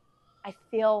 I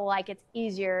feel like it's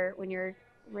easier when you're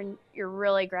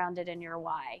really grounded in your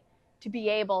why, to be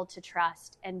able to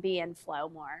trust and be in flow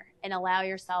more and allow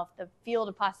yourself the field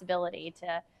of possibility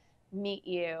to meet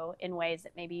you in ways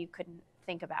that maybe you couldn't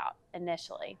think about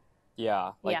initially.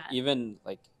 Yeah. Even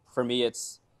like for me,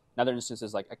 it's another instance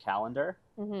is like a calendar.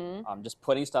 Just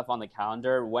putting stuff on the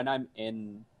calendar when I'm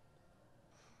in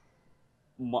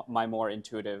my more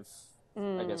intuitive,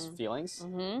 I guess, feelings.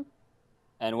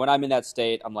 And when I'm in that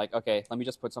state, I'm like, okay, let me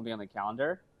just put something on the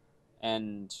calendar.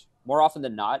 And more often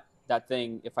than not, that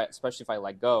thing, especially if I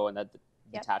let go and that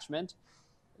detachment,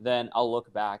 then I'll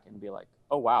look back and be like,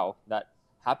 oh, wow, that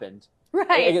happened.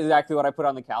 Right. Exactly what I put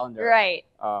on the calendar. Right.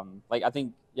 Like, I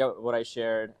think what I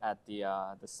shared at the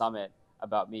summit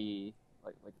about me,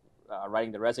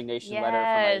 writing the resignation letter for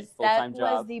my full-time job.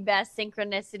 That was the best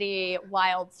synchronicity,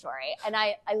 wild story. And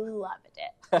I loved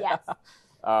it. Yes.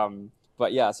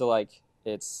 But yeah, so like,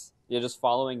 it's just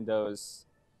following those,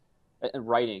 and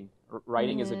writing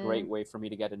is a great way for me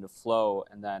to get into flow.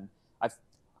 And then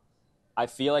I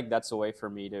feel like that's a way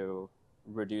for me to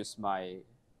reduce my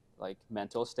like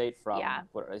mental state from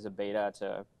what is it, beta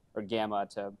to, or gamma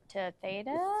to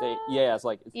theta. Yeah, it's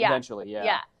like eventually,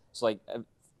 so like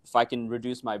if I can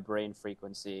reduce my brain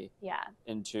frequency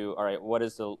into, all right, what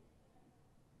is the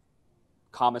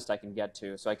calmest I can get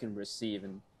to, so I can receive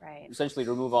and essentially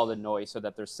remove all the noise, so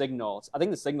that there's signals. I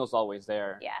think the signal's always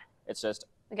there. Yeah. It's just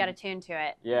we got to tune to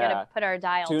it. Yeah. We got to put our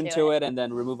dial to it, and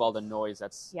then remove all the noise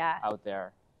that's out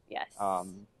there. Yes.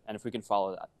 And if we can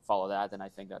follow that, then I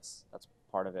think that's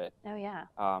part of it. Oh yeah.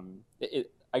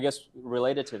 I guess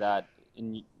related to that,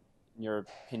 in your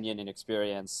opinion and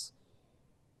experience,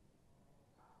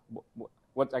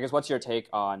 what's your take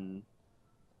on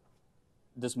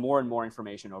this more and more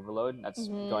information overload that's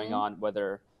going on,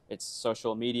 whether it's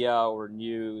social media or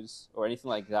news or anything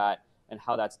like that, and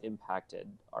how that's impacted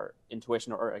our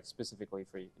intuition, or specifically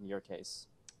for you, in your case?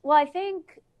 Well, I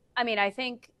think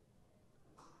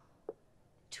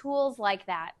tools like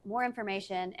that, more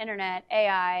information, internet,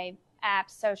 AI,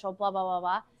 apps, social, blah, blah,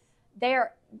 blah, blah,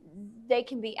 they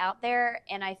can be out there.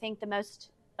 And I think the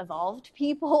most evolved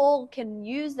people can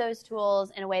use those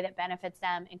tools in a way that benefits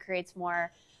them and creates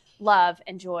more love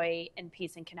and joy and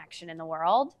peace and connection in the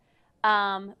world.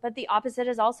 But the opposite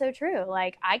is also true.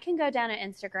 Like, I can go down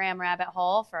an Instagram rabbit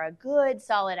hole for a good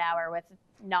solid hour with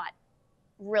not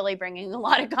really bringing a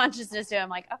lot of consciousness to it. I'm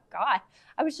like, oh God,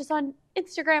 I was just on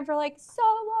Instagram for like so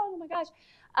long. Oh my gosh.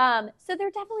 So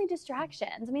they're definitely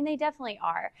distractions. I mean, they definitely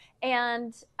are.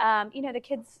 And, the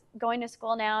kids going to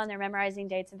school now and they're memorizing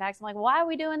dates and facts. I'm like, why are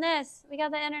we doing this? We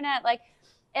got the internet. Like,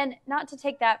 and not to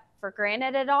take that for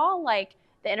granted at all. Like,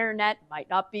 the internet might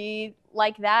not be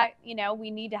like that.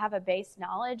 We need to have a base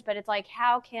knowledge, but it's like,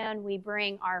 how can we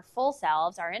bring our full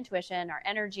selves, our intuition, our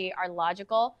energy, our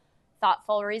logical,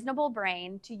 thoughtful, reasonable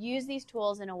brain to use these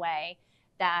tools in a way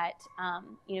that,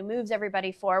 moves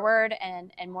everybody forward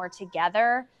and more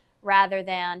together, rather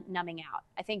than numbing out.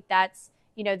 I think that's,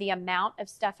 the amount of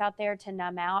stuff out there to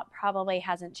numb out probably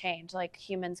hasn't changed. Like,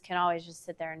 humans can always just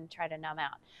sit there and try to numb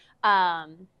out.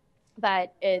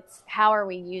 But it's, how are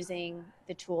we using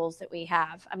the tools that we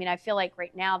have? I mean, I feel like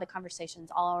right now the conversation's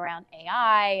all around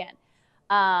AI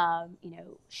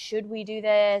Should we do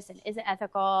this? And is it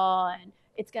ethical? And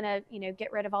it's going to,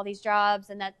 get rid of all these jobs,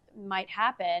 and that might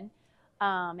happen.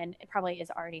 And it probably is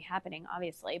already happening,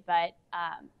 obviously. But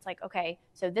it's like, okay,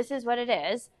 so this is what it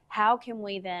is. How can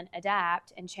we then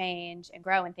adapt and change and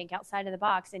grow and think outside of the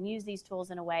box and use these tools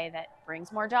in a way that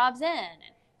brings more jobs in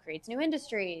and creates new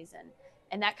industries,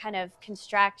 and that kind of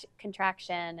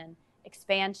contraction and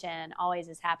expansion always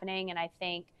is happening. And I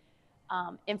think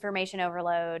information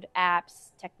overload,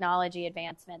 apps, technology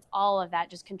advancements, all of that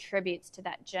just contributes to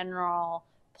that general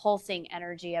pulsing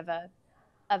energy of a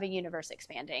universe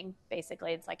expanding.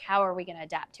 Basically, it's like, how are we going to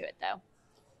adapt to it, though?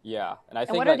 Yeah, and I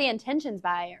think what are the intentions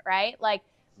by it, right? Like,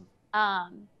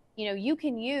 you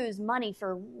can use money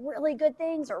for really good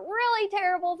things or really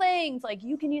terrible things. Like,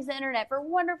 you can use the internet for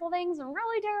wonderful things and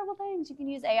really terrible things. You can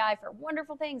use AI for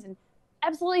wonderful things and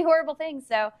absolutely horrible things.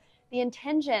 So the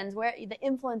intentions, where the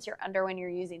influence you're under when you're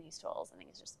using these tools, I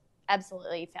think is just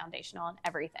absolutely foundational in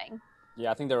everything.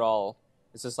 Yeah, I think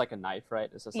it's just like a knife, right?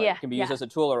 It's just like, it can be used as a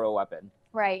tool or a weapon.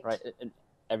 Right. Right. And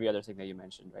every other thing that you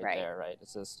mentioned right there, right?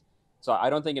 It's just, so I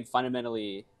don't think it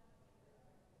fundamentally,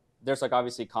 there's like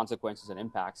obviously consequences and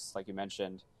impacts, like you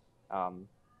mentioned.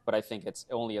 But I think it's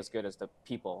only as good as the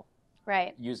people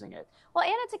using it. Well,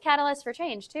 and it's a catalyst for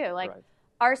change too. Like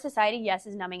our society, yes,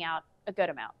 is numbing out a good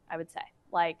amount, I would say.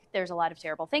 Like, there's a lot of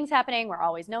terrible things happening. We're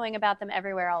always knowing about them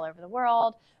everywhere, all over the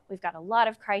world. We've got a lot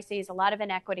of crises, a lot of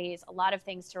inequities, a lot of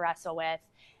things to wrestle with.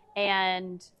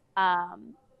 And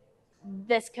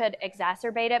this could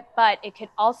exacerbate it, but it could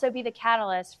also be the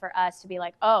catalyst for us to be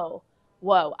like, oh,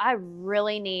 whoa, I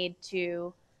really need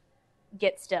to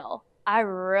get still. I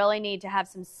really need to have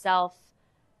some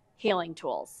self-healing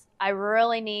tools. I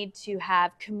really need to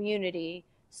have community.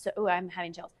 I'm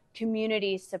having chills.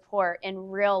 Community support in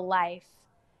real life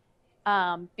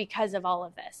because of all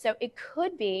of this. So it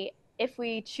could be, if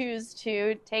we choose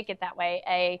to take it that way,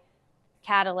 a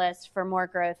catalyst for more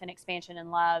growth and expansion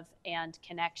and love and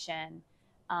connection,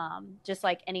 just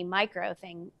like any micro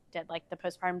thing did. Like the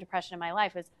postpartum depression in my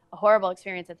life was a horrible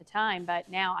experience at the time, but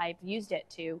now I've used it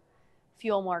to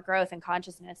fuel more growth and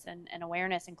consciousness and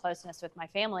awareness and closeness with my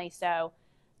family. So,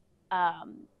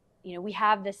 we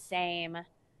have the same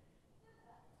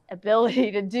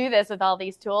ability to do this with all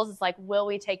these tools. It's like, will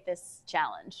we take this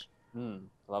challenge?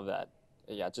 Love that.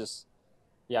 Yeah,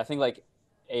 I think like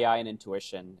AI and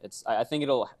intuition, I think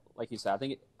it'll, like you said,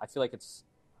 I feel like it's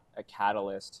a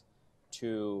catalyst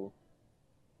to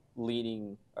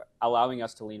allowing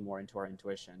us to lean more into our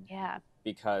intuition. Yeah.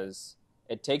 Because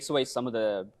it takes away some of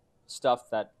the stuff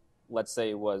that, let's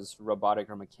say, was robotic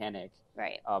or mechanic.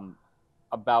 Right.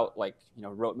 About like,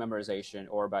 rote memorization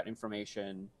or about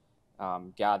information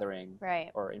gathering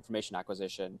or information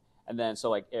acquisition. And then, so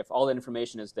like, if all the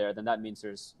information is there, then that means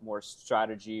there's more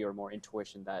strategy or more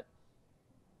intuition that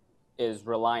is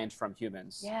reliant from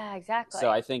humans. Yeah, exactly. So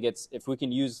I think if we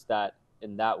can use that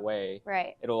in that way,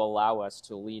 it'll allow us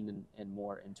to lean in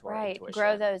more into our intuition.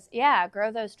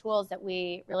 Grow those tools that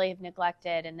we really have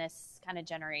neglected in this kind of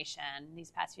generation,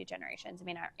 these past few generations. I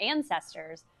mean, our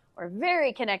ancestors were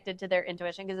very connected to their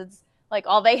intuition because it's like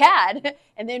all they had.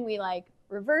 And then we like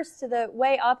reverse to the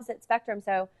way opposite spectrum.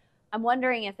 So I'm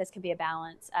wondering if this could be a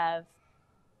balance of,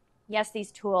 yes,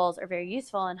 these tools are very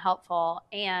useful and helpful,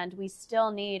 and we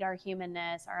still need our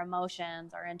humanness, our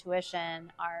emotions, our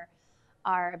intuition,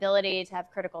 our ability to have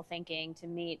critical thinking to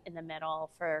meet in the middle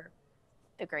for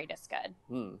the greatest good.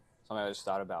 Something I just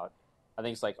thought about. I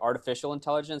think it's like artificial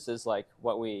intelligence is like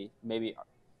what we maybe,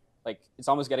 like, it's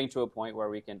almost getting to a point where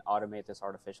we can automate this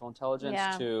artificial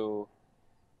intelligence to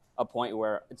a point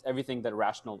where it's everything that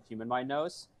rational human mind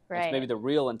knows. It's maybe the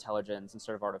real intelligence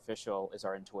instead of artificial is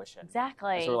our intuition.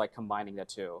 Exactly. And so we're like combining the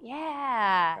two.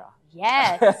 Yeah.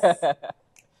 Yes.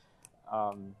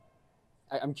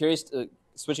 I'm curious,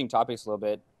 switching topics a little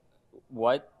bit,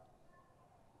 what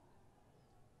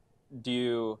do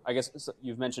you, I guess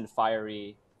you've mentioned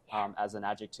fiery as an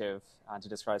adjective to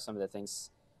describe some of the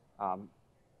things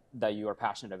that you are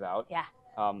passionate about. Yeah.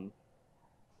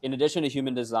 In addition to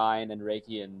human design and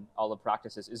Reiki and all the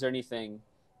practices, is there anything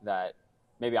that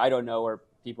maybe I don't know, or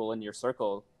people in your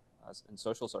circle, in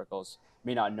social circles,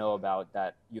 may not know about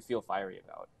that you feel fiery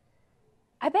about?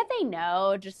 I bet they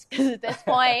know, just because at this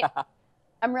point,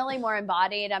 I'm really more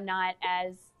embodied. I'm not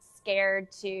as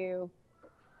scared to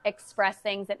express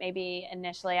things that maybe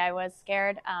initially I was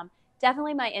scared.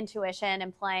 Definitely my intuition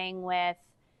and playing with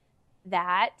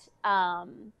that.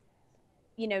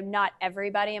 Not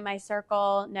everybody in my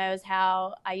circle knows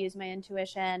how I use my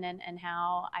intuition and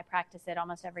how I practice it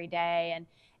almost every day.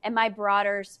 And my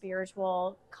broader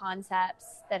spiritual concepts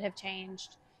that have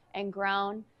changed and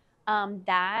grown,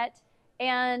 that.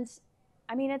 And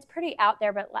I mean, it's pretty out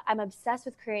there, but I'm obsessed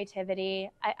with creativity.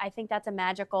 I think that's a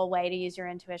magical way to use your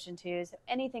intuition too. So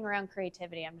anything around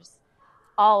creativity, I'm just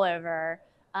all over.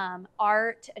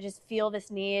 Art, I just feel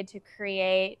this need to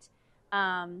create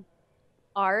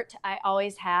art. I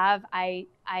always have. I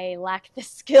lack the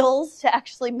skills to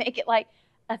actually make it like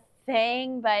a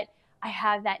thing, but I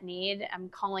have that need. I'm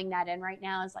calling that in right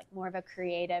now as like more of a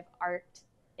creative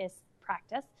artist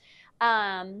practice.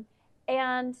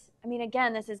 And I mean,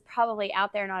 again, this is probably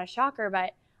out there, not a shocker,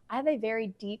 but I have a very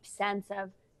deep sense of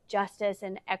justice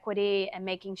and equity and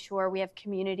making sure we have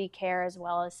community care as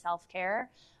well as self-care.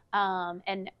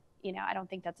 And, you know, I don't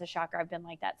think that's a shocker. I've been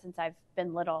like that since I've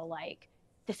been little, like,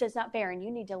 this is not fair and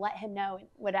you need to let him know and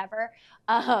whatever.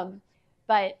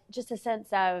 But just a sense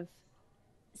of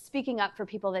speaking up for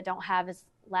people that don't have as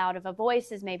loud of a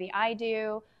voice as maybe I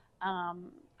do. I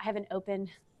have an open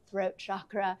throat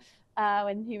chakra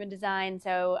in human design,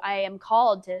 so I am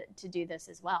called to do this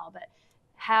as well. But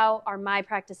how are my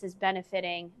practices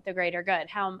benefiting the greater good?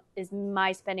 How is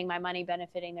my spending my money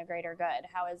benefiting the greater good?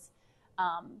 How is,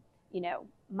 you know,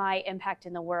 my impact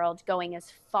in the world going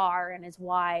as far and as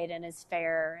wide and as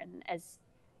fair and as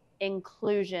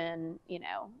inclusive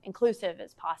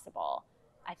as possible?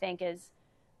 I think is,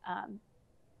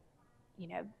 you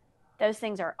know, those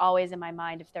things are always in my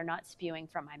mind if they're not spewing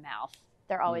from my mouth.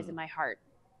 They're always in my heart.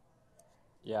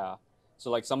 Yeah. So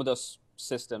like some of those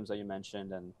systems that you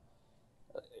mentioned, and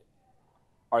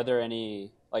are there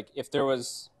any, like if there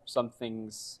was some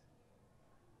things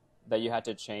that you had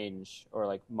to change or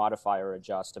like modify or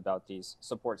adjust about these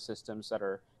support systems that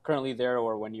are currently there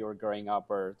or when you were growing up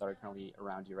or that are currently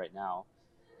around you right now,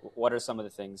 what are some of the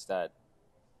things that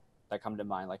come to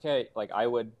mind? Like, hey, like I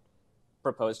would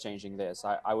propose changing this.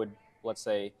 I would, let's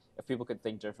say, if people could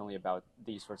think differently about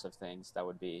these sorts of things, that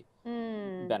would be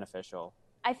beneficial.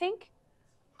 I think,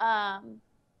 I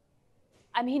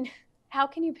mean, how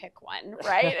can you pick one,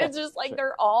 right? It's just like, sure.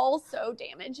 They're all so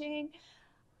damaging.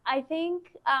 I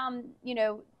think, you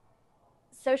know,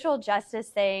 social justice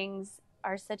things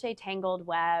are such a tangled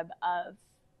web of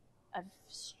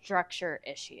structure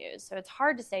issues. So it's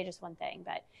hard to say just one thing,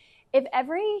 but if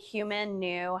every human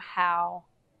knew how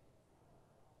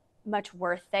much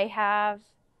worth they have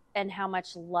and how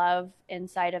much love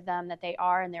inside of them that they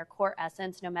are in their core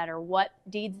essence, no matter what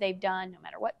deeds they've done, no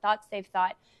matter what thoughts they've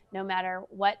thought, no matter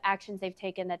what actions they've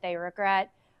taken that they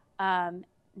regret, no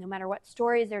matter what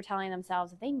stories they're telling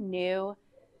themselves, if they knew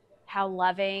how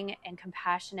loving and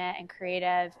compassionate and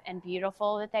creative and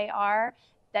beautiful that they are,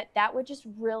 that would just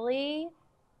really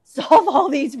solve all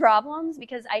these problems.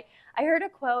 Because I heard a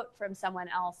quote from someone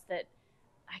else that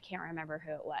I can't remember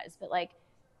who it was, but like,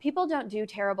 people don't do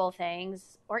terrible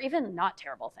things, or even not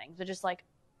terrible things, but just like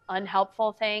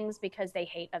unhelpful things because they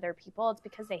hate other people. It's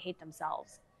because they hate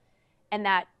themselves. And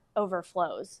that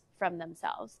overflows from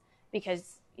themselves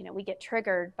because, you know, we get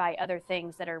triggered by other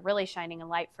things that are really shining a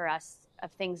light for us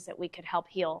of things that we could help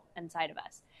heal inside of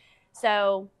us.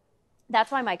 So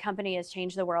that's why my company has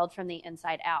changed the world from the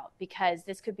inside out, because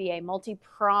this could be a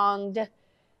multi-pronged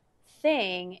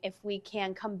thing if we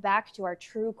can come back to our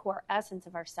true core essence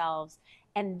of ourselves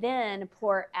and then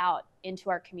pour out into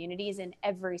our communities in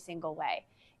every single way.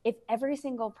 If every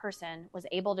single person was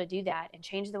able to do that and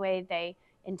change the way they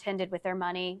intended with their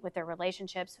money, with their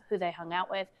relationships, who they hung out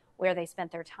with, where they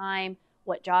spent their time,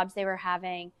 what jobs they were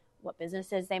having, what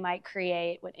businesses they might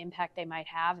create, what impact they might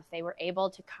have, if they were able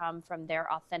to come from their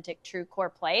authentic, true core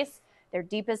place, their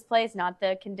deepest place, not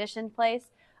the conditioned place,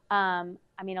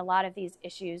 I mean, a lot of these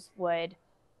issues would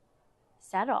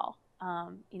settle.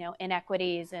 You know,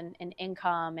 inequities and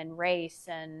income and race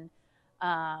and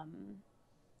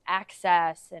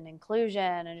access and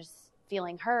inclusion and just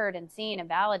feeling heard and seen and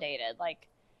validated, like,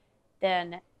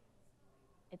 then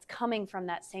it's coming from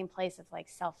that same place of like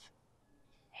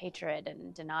self-hatred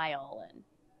and denial and,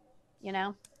 you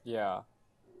know? Yeah.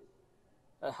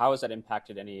 How has that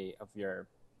impacted any of your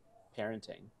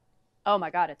parenting? Oh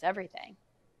my God, it's everything.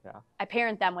 Yeah. I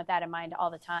parent them with that in mind all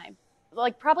the time.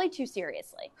 Like, probably too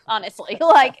seriously, honestly.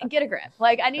 Like, get a grip.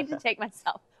 Like, I need to take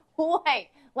myself way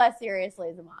less seriously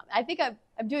as a mom. I think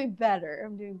I'm doing better.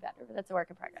 I'm doing better, but that's a work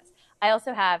in progress. I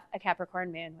also have a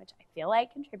Capricorn moon, which I feel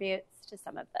like contributes to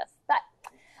some of this. But,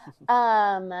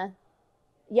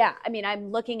 yeah, I mean,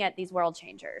 I'm looking at these world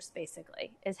changers,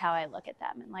 basically, is how I look at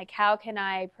them. And, like, how can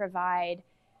I provide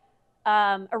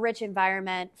a rich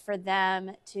environment for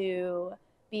them to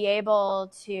be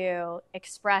able to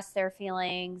express their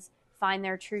feelings, find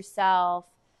their true self,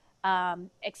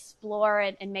 explore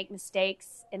it and make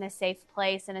mistakes in a safe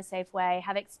place, in a safe way,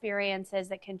 have experiences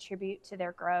that contribute to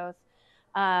their growth.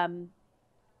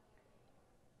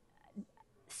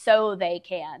 so they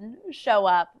can show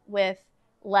up with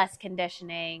less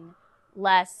conditioning,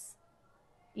 less,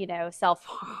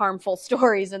 self-harmful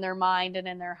stories in their mind and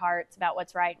in their hearts about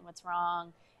what's right and what's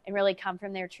wrong, and really come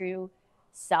from their true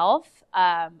self.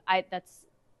 That's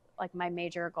like my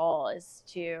major goal, is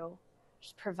to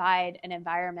just provide an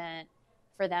environment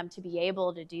for them to be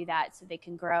able to do that, so they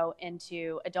can grow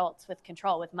into adults with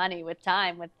control, with money, with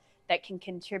time, that can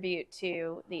contribute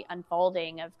to the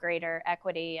unfolding of greater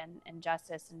equity and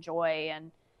justice and joy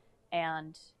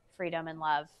and freedom and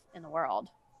love in the world.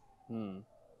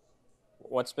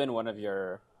 What's been one of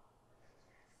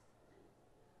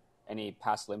any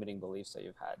past limiting beliefs that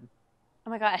you've had? Oh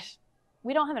my gosh,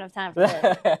 we don't have enough time for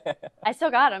this. I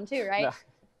still got them too, right? No.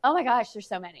 Oh my gosh, there's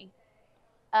so many.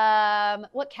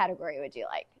 What category would you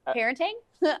like? Parenting?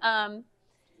 Sure.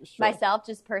 Myself,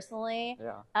 just personally.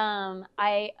 Yeah.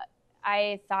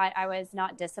 I thought I was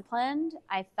not disciplined.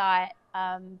 I thought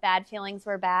bad feelings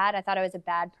were bad. I thought I was a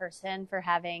bad person for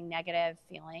having negative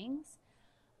feelings.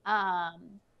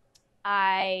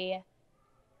 I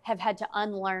have had to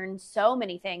unlearn so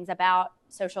many things about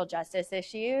social justice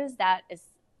issues. That is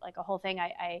like a whole thing.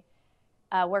 I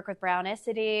work with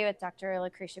Brownicity with Dr.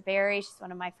 Lucretia Berry. She's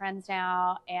one of my friends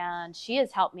now, and she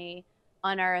has helped me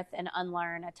unearth and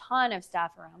unlearn a ton of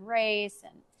stuff around race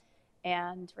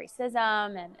and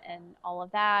racism and all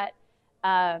of that.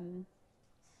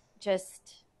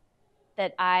 Just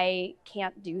that I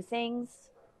can't do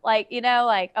things like,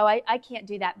 I can't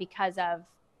do that because of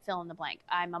fill in the blank.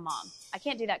 I'm a mom. I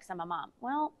can't do that because I'm a mom.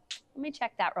 Well, let me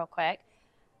check that real quick.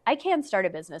 I can start a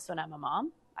business when I'm a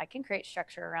mom. I can create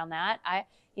structure around that. I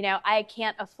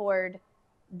can't afford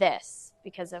this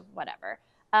because of whatever.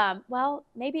 Well,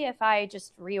 maybe if I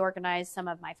just reorganize some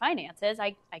of my finances,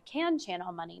 I can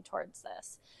channel money towards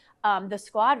this. The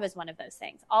squad was one of those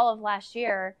things. All of last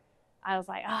year, I was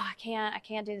like, I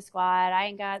can't do the squad. I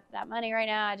ain't got that money right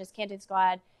now. I just can't do the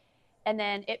squad. And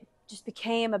then it just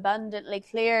became abundantly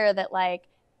clear that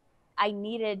I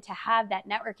needed to have that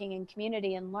networking and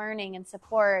community and learning and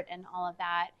support and all of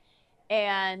that.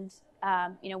 And,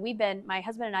 my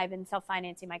husband and I have been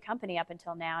self-financing my company up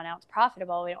until now. Now it's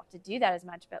profitable. We don't have to do that as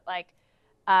much, but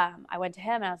I went to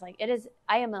him and I was like,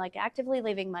 I am actively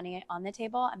leaving money on the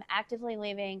table. I'm actively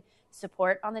leaving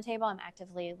support on the table. I'm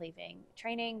actively leaving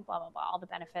training, blah, blah, blah, all the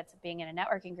benefits of being in a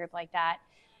networking group like that.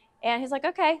 And he's like,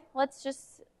 okay,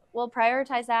 we'll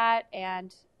prioritize that.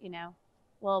 And,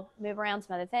 we'll move around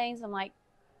some other things. I'm like,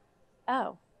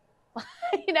 oh,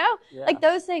 Yeah.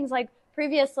 Those things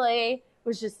previously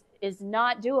is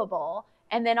not doable.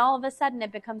 And then all of a sudden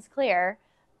it becomes clear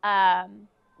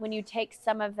when you take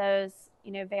some of those,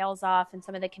 veils off and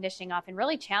some of the conditioning off and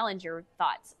really challenge your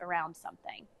thoughts around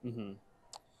something. Mm-hmm.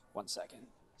 1 second.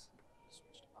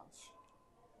 Switched off.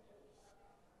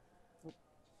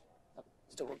 Oh,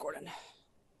 still recording.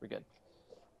 We're good.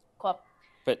 Cool.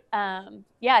 But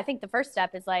I think the first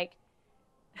step is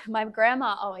my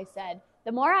grandma always said,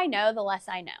 the more I know, the less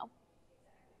I know.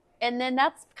 And then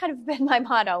that's kind of been my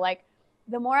motto.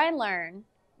 The more I learn,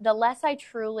 the less I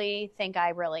truly think I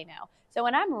really know. So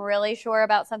when I'm really sure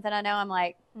about something I know, I'm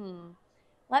like,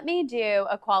 let me do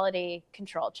a quality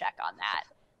control check on that.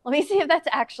 Let me see if that's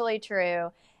actually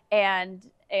true and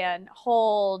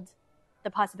hold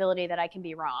the possibility that I can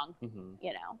be wrong, and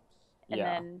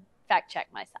then fact check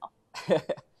myself.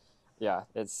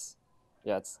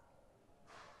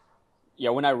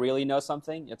 When I really know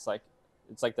something, it's like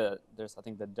there's I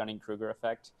think the Dunning-Kruger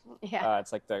effect. Yeah.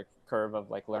 It's like the curve of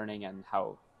learning and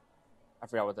how, I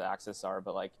forgot what the axes are,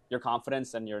 but your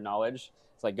confidence and your knowledge,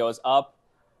 it's goes up,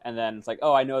 and then it's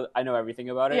I know everything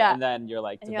about it, yeah. And then you're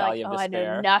the valley of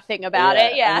despair. I know nothing about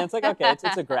it. Yeah. And then it's okay,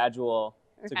 it's a gradual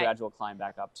a gradual climb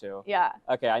back up too. Yeah.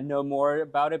 Okay, I know more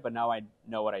about it, but now I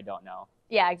know what I don't know.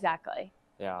 Yeah, exactly.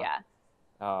 Yeah.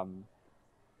 Yeah.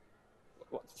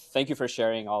 Thank you for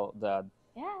sharing all the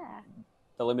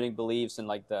limiting beliefs and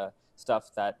the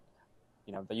stuff that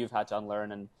that you've had to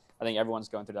unlearn, and I think everyone's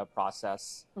going through that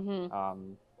process.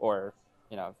 Mm-hmm. Or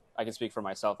I can speak for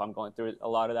myself. I'm going through a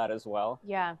lot of that as well.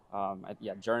 Yeah.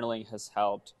 Journaling has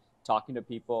helped. Talking to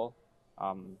people.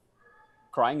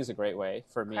 Crying is a great way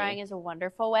for me. Crying is a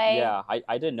wonderful way. Yeah,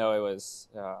 I didn't know it was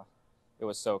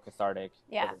so cathartic.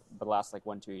 Yeah. But the last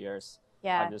 1-2 years,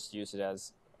 yeah, I just used it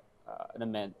as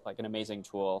an amazing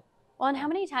tool. Well, and how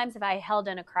many times have I held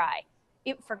in a cry?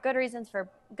 For good reasons, for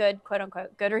good, quote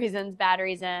unquote, good reasons, bad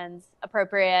reasons,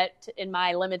 appropriate in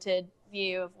my limited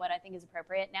view of what I think is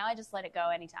appropriate. Now I just let it go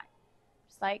anytime.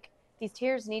 Just these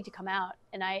tears need to come out.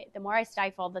 And the more I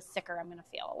stifle, the sicker I'm going to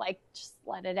feel. Just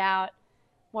let it out.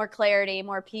 More clarity,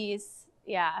 more peace.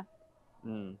 Yeah.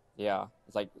 Yeah.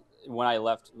 It's when I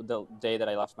left, the day that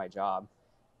I left my job,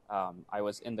 I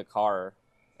was in the car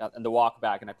and the walk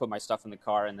back, and I put my stuff in the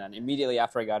car, and then immediately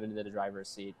after I got into the driver's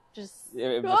seat, it just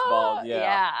bawled.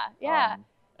 Yeah.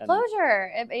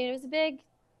 Closure. It was a big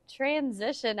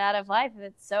transition out of life.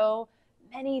 It's so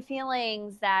many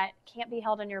feelings that can't be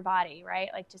held in your body, right?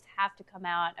 Like just have to come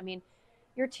out. I mean,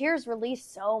 your tears release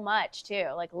so much too.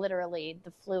 Like literally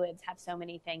the fluids have so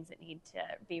many things that need to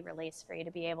be released for you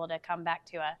to be able to come back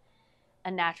to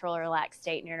a natural relaxed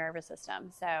state in your nervous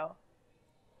system. So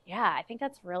yeah, I think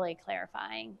that's really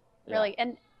clarifying. Really.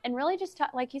 And really just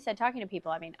like you said, talking to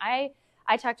people. I mean, I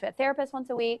talk to a therapist once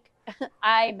a week.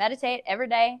 I meditate every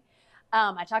day.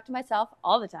 I talk to myself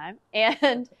all the time,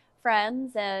 and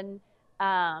friends and,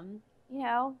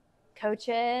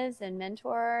 coaches and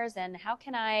mentors. And how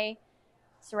can I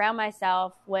surround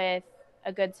myself with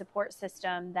a good support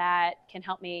system that can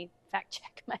help me fact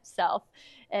check myself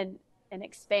and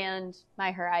expand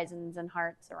my horizons and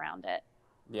hearts around it?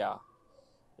 Yeah,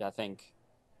 I think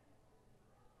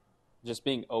just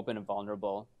being open and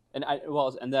vulnerable,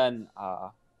 and then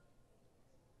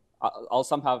I'll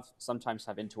sometimes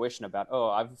have intuition about,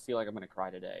 I feel like I'm going to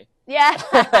cry today. Yeah,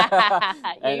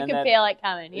 you can feel it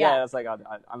coming. Yeah, it's like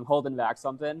I'm holding back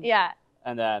something. Yeah,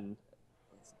 and then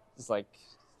it's like,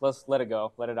 let's let it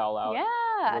go, let it all out.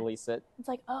 Yeah, release it. It's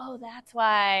like, that's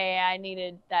why I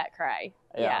needed that cry.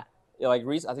 Yeah. Like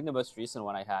I think the most recent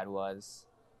one I had was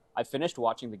I finished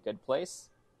watching The Good Place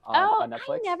on Netflix.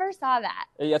 I never saw that.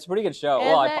 Yeah, it's a pretty good show.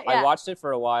 I watched it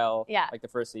for a while, like the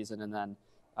first season, and then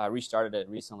restarted it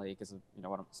recently because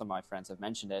some of my friends have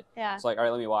mentioned it. Yeah. It's like, all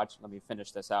right, let me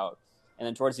finish this out. And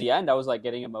then towards the end, I was like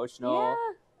getting emotional,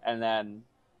 and then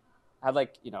I had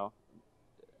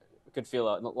could feel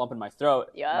a lump in my throat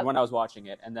when I was watching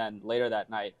it. And then later that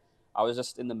night, I was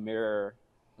just in the mirror,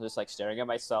 just like staring at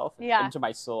myself into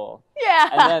my soul. Yeah.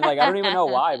 And then I don't even know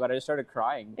why, but I just started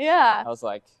crying. Yeah. I was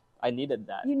like, I needed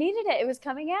that. You needed it. It was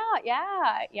coming out.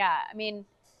 Yeah. Yeah. I mean,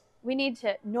 we need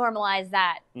to normalize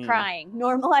that crying.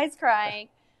 Normalize crying.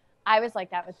 I was like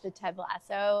that with the Ted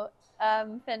Lasso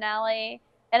finale.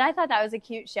 And I thought that was a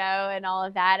cute show and all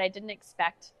of that. I didn't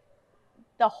expect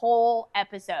the whole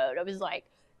episode. It was like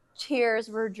tears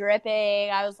were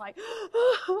dripping. I was like,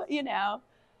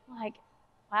 like,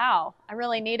 wow, I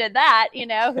really needed that. Who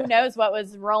knows what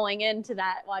was rolling into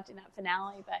that, watching that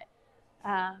finale. But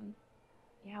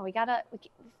we've gotta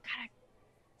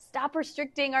stop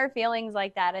restricting our feelings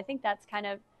like that. I think that's kind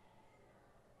of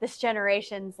this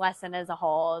generation's lesson as a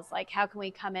whole, is like, how can we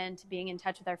come into being in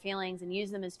touch with our feelings and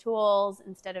use them as tools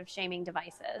instead of shaming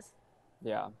devices?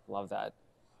 Yeah, love that.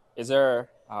 Is there,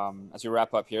 as we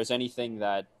wrap up here, is anything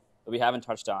that we haven't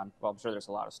touched on? Well, I'm sure there's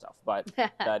a lot of stuff, but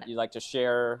that you'd like to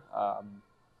share,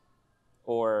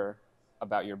 or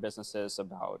about your businesses,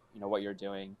 about what you're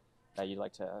doing, that you'd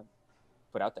like to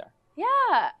put out there?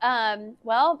 Yeah.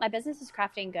 Well, my business is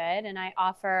Crafting Good, and I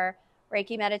offer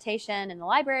Reiki meditation in the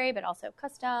library, but also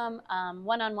custom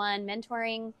one-on-one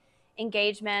mentoring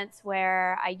engagements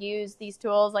where I use these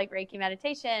tools like Reiki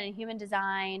meditation and human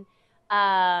design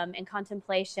and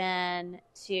contemplation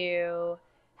to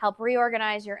help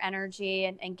reorganize your energy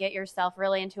and get yourself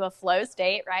really into a flow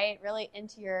state, right? Really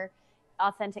into your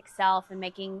authentic self and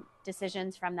making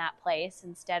decisions from that place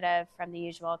instead of from the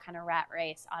usual kind of rat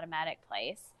race automatic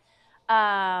place.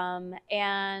 And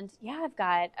I've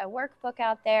got a workbook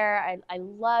out there. I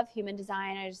love human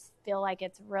design. I just feel like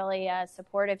it's really a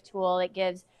supportive tool. It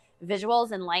gives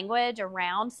visuals and language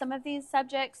around some of these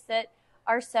subjects that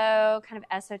are so kind of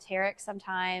esoteric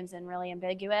sometimes and really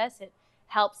ambiguous. It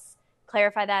helps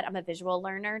clarify that. I'm a visual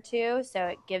learner too, so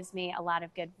it gives me a lot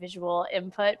of good visual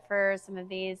input for some of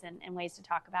these and ways to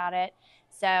talk about it.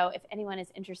 So if anyone is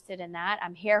interested in that,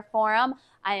 I'm here for them.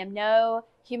 I am no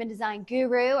human design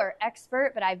guru or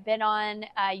expert, but I've been on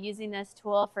using this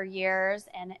tool for years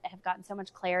and have gotten so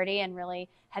much clarity and really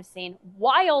have seen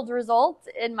wild results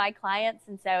in my clients.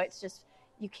 And so it's just,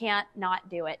 you can't not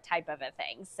do it type of a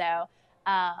thing. So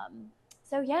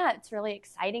it's really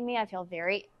exciting me. I feel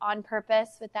very on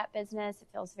purpose with that business. It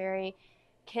feels very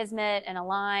kismet and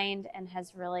aligned and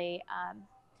has really,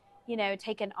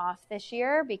 taken off this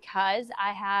year because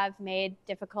I have made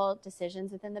difficult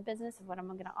decisions within the business of what I'm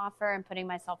going to offer and putting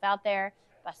myself out there,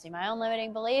 busting my own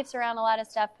limiting beliefs around a lot of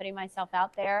stuff, putting myself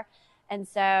out there. And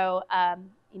so,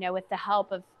 with the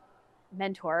help of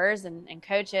mentors and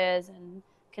coaches and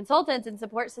consultants and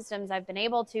support systems, I've been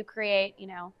able to create,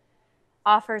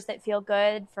 offers that feel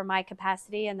good for my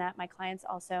capacity and that my clients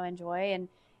also enjoy.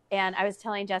 And I was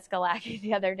telling Jessica Lackey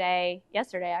yesterday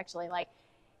actually, like,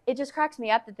 it just cracks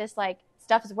me up that this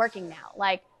stuff is working now.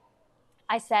 Like,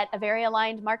 I set a very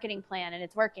aligned marketing plan and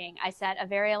it's working. I set a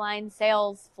very aligned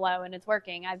sales flow and it's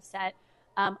working. I've set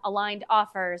aligned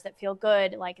offers that feel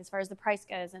good, like as far as the price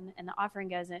goes and the offering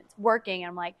goes, and it's working. And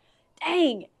I'm like,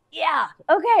 dang, yeah,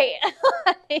 okay.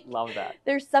 Like, Love that.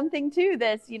 There's something to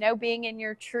this, being in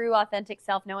your true authentic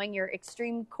self, knowing your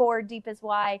extreme core, deepest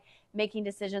why, making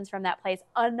decisions from that place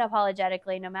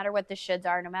unapologetically, no matter what the shoulds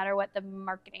are, no matter what the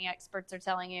marketing experts are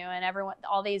telling you, and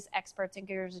all these experts and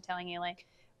gurus are telling you, like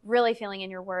really feeling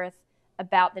in your worth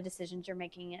about the decisions you're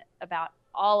making, about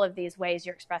all of these ways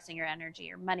you're expressing your energy,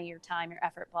 your money, your time, your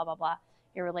effort, blah, blah, blah,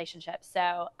 your relationships.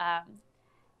 So,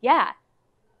 yeah,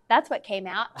 that's what came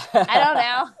out. I don't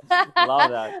know. Love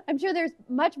that. I'm sure there's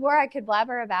much more I could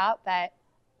blabber about, but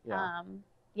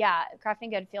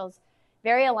Crafting Good feels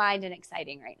very aligned and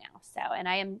exciting right now. So, and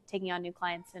I am taking on new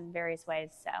clients in various ways.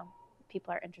 So if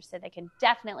people are interested, they can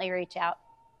definitely reach out.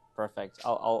 Perfect.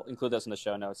 I'll include those in the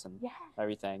show notes and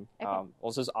everything. Okay.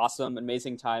 Well, this is awesome.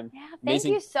 Amazing time. Yeah, thank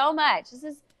you so much. This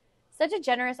is such a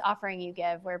generous offering you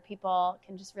give, where people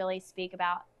can just really speak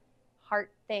about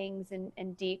heart things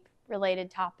and deep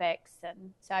related topics.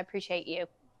 And so I appreciate you.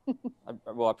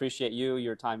 I appreciate you,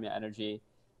 your time, your energy.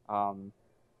 And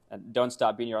don't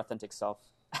stop being your authentic self.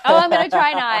 Oh, I'm going to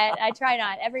try not. I try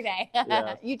not every day.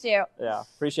 Yeah. You too. Yeah.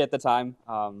 Appreciate the time.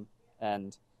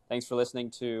 And thanks for listening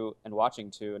to and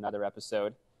watching to another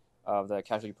episode of the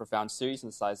Casually Profound series in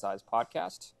the Size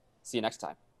podcast. See you next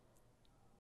time.